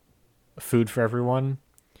food for everyone,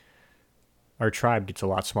 our tribe gets a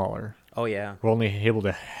lot smaller. Oh, yeah. We're only able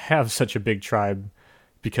to have such a big tribe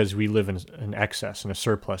because we live in an excess and a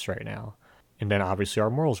surplus right now. And then obviously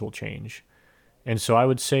our morals will change. And so I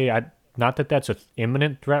would say, not that that's an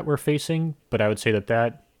imminent threat we're facing, but I would say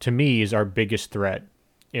that to me is our biggest threat,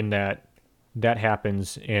 in that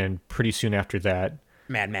happens, and pretty soon after that,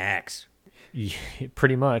 Mad Max.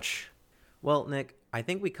 Pretty much. Well, Nick, I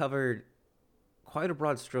think we covered quite a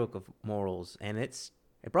broad stroke of morals, and it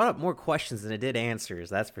brought up more questions than it did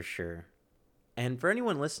answers, that's for sure. And for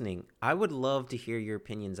anyone listening, I would love to hear your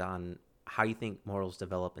opinions on how you think morals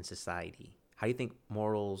develop in society. How you think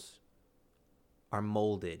morals are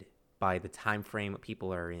molded by the time frame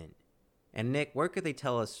people are in. And Nick, where could they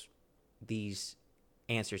tell us these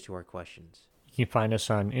answers to our questions? You can find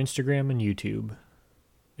us on Instagram and YouTube.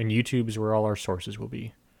 And YouTube is where all our sources will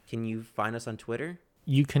be. Can you find us on Twitter?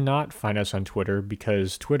 You cannot find us on Twitter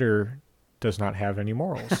because Twitter does not have any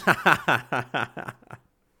morals.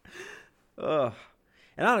 Ugh.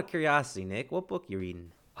 And out of curiosity, Nick, what book you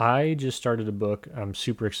reading? I just started a book I'm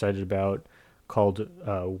super excited about called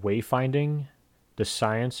Wayfinding, The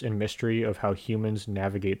Science and Mystery of How Humans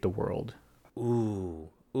Navigate the World. Ooh,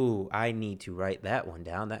 I need to write that one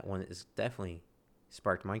down. That one is definitely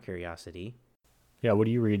sparked my curiosity. Yeah, what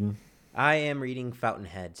are you reading? I am reading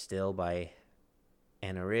Fountainhead still by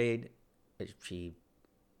Anna Reid.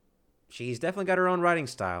 She's definitely got her own writing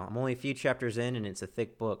style. I'm only a few chapters in, and it's a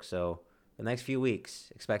thick book, so the next few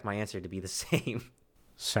weeks, expect my answer to be the same.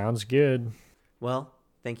 Sounds good. Well,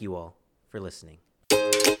 thank you all for listening.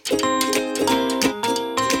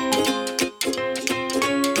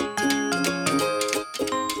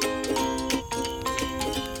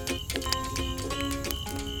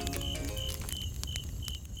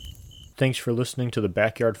 Thanks for listening to the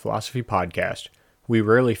Backyard Philosophy Podcast. We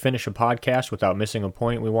rarely finish a podcast without missing a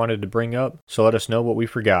point we wanted to bring up, so let us know what we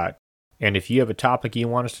forgot. And if you have a topic you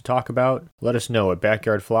want us to talk about, let us know at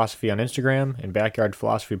Backyard Philosophy on Instagram and Backyard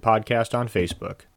Philosophy Podcast on Facebook.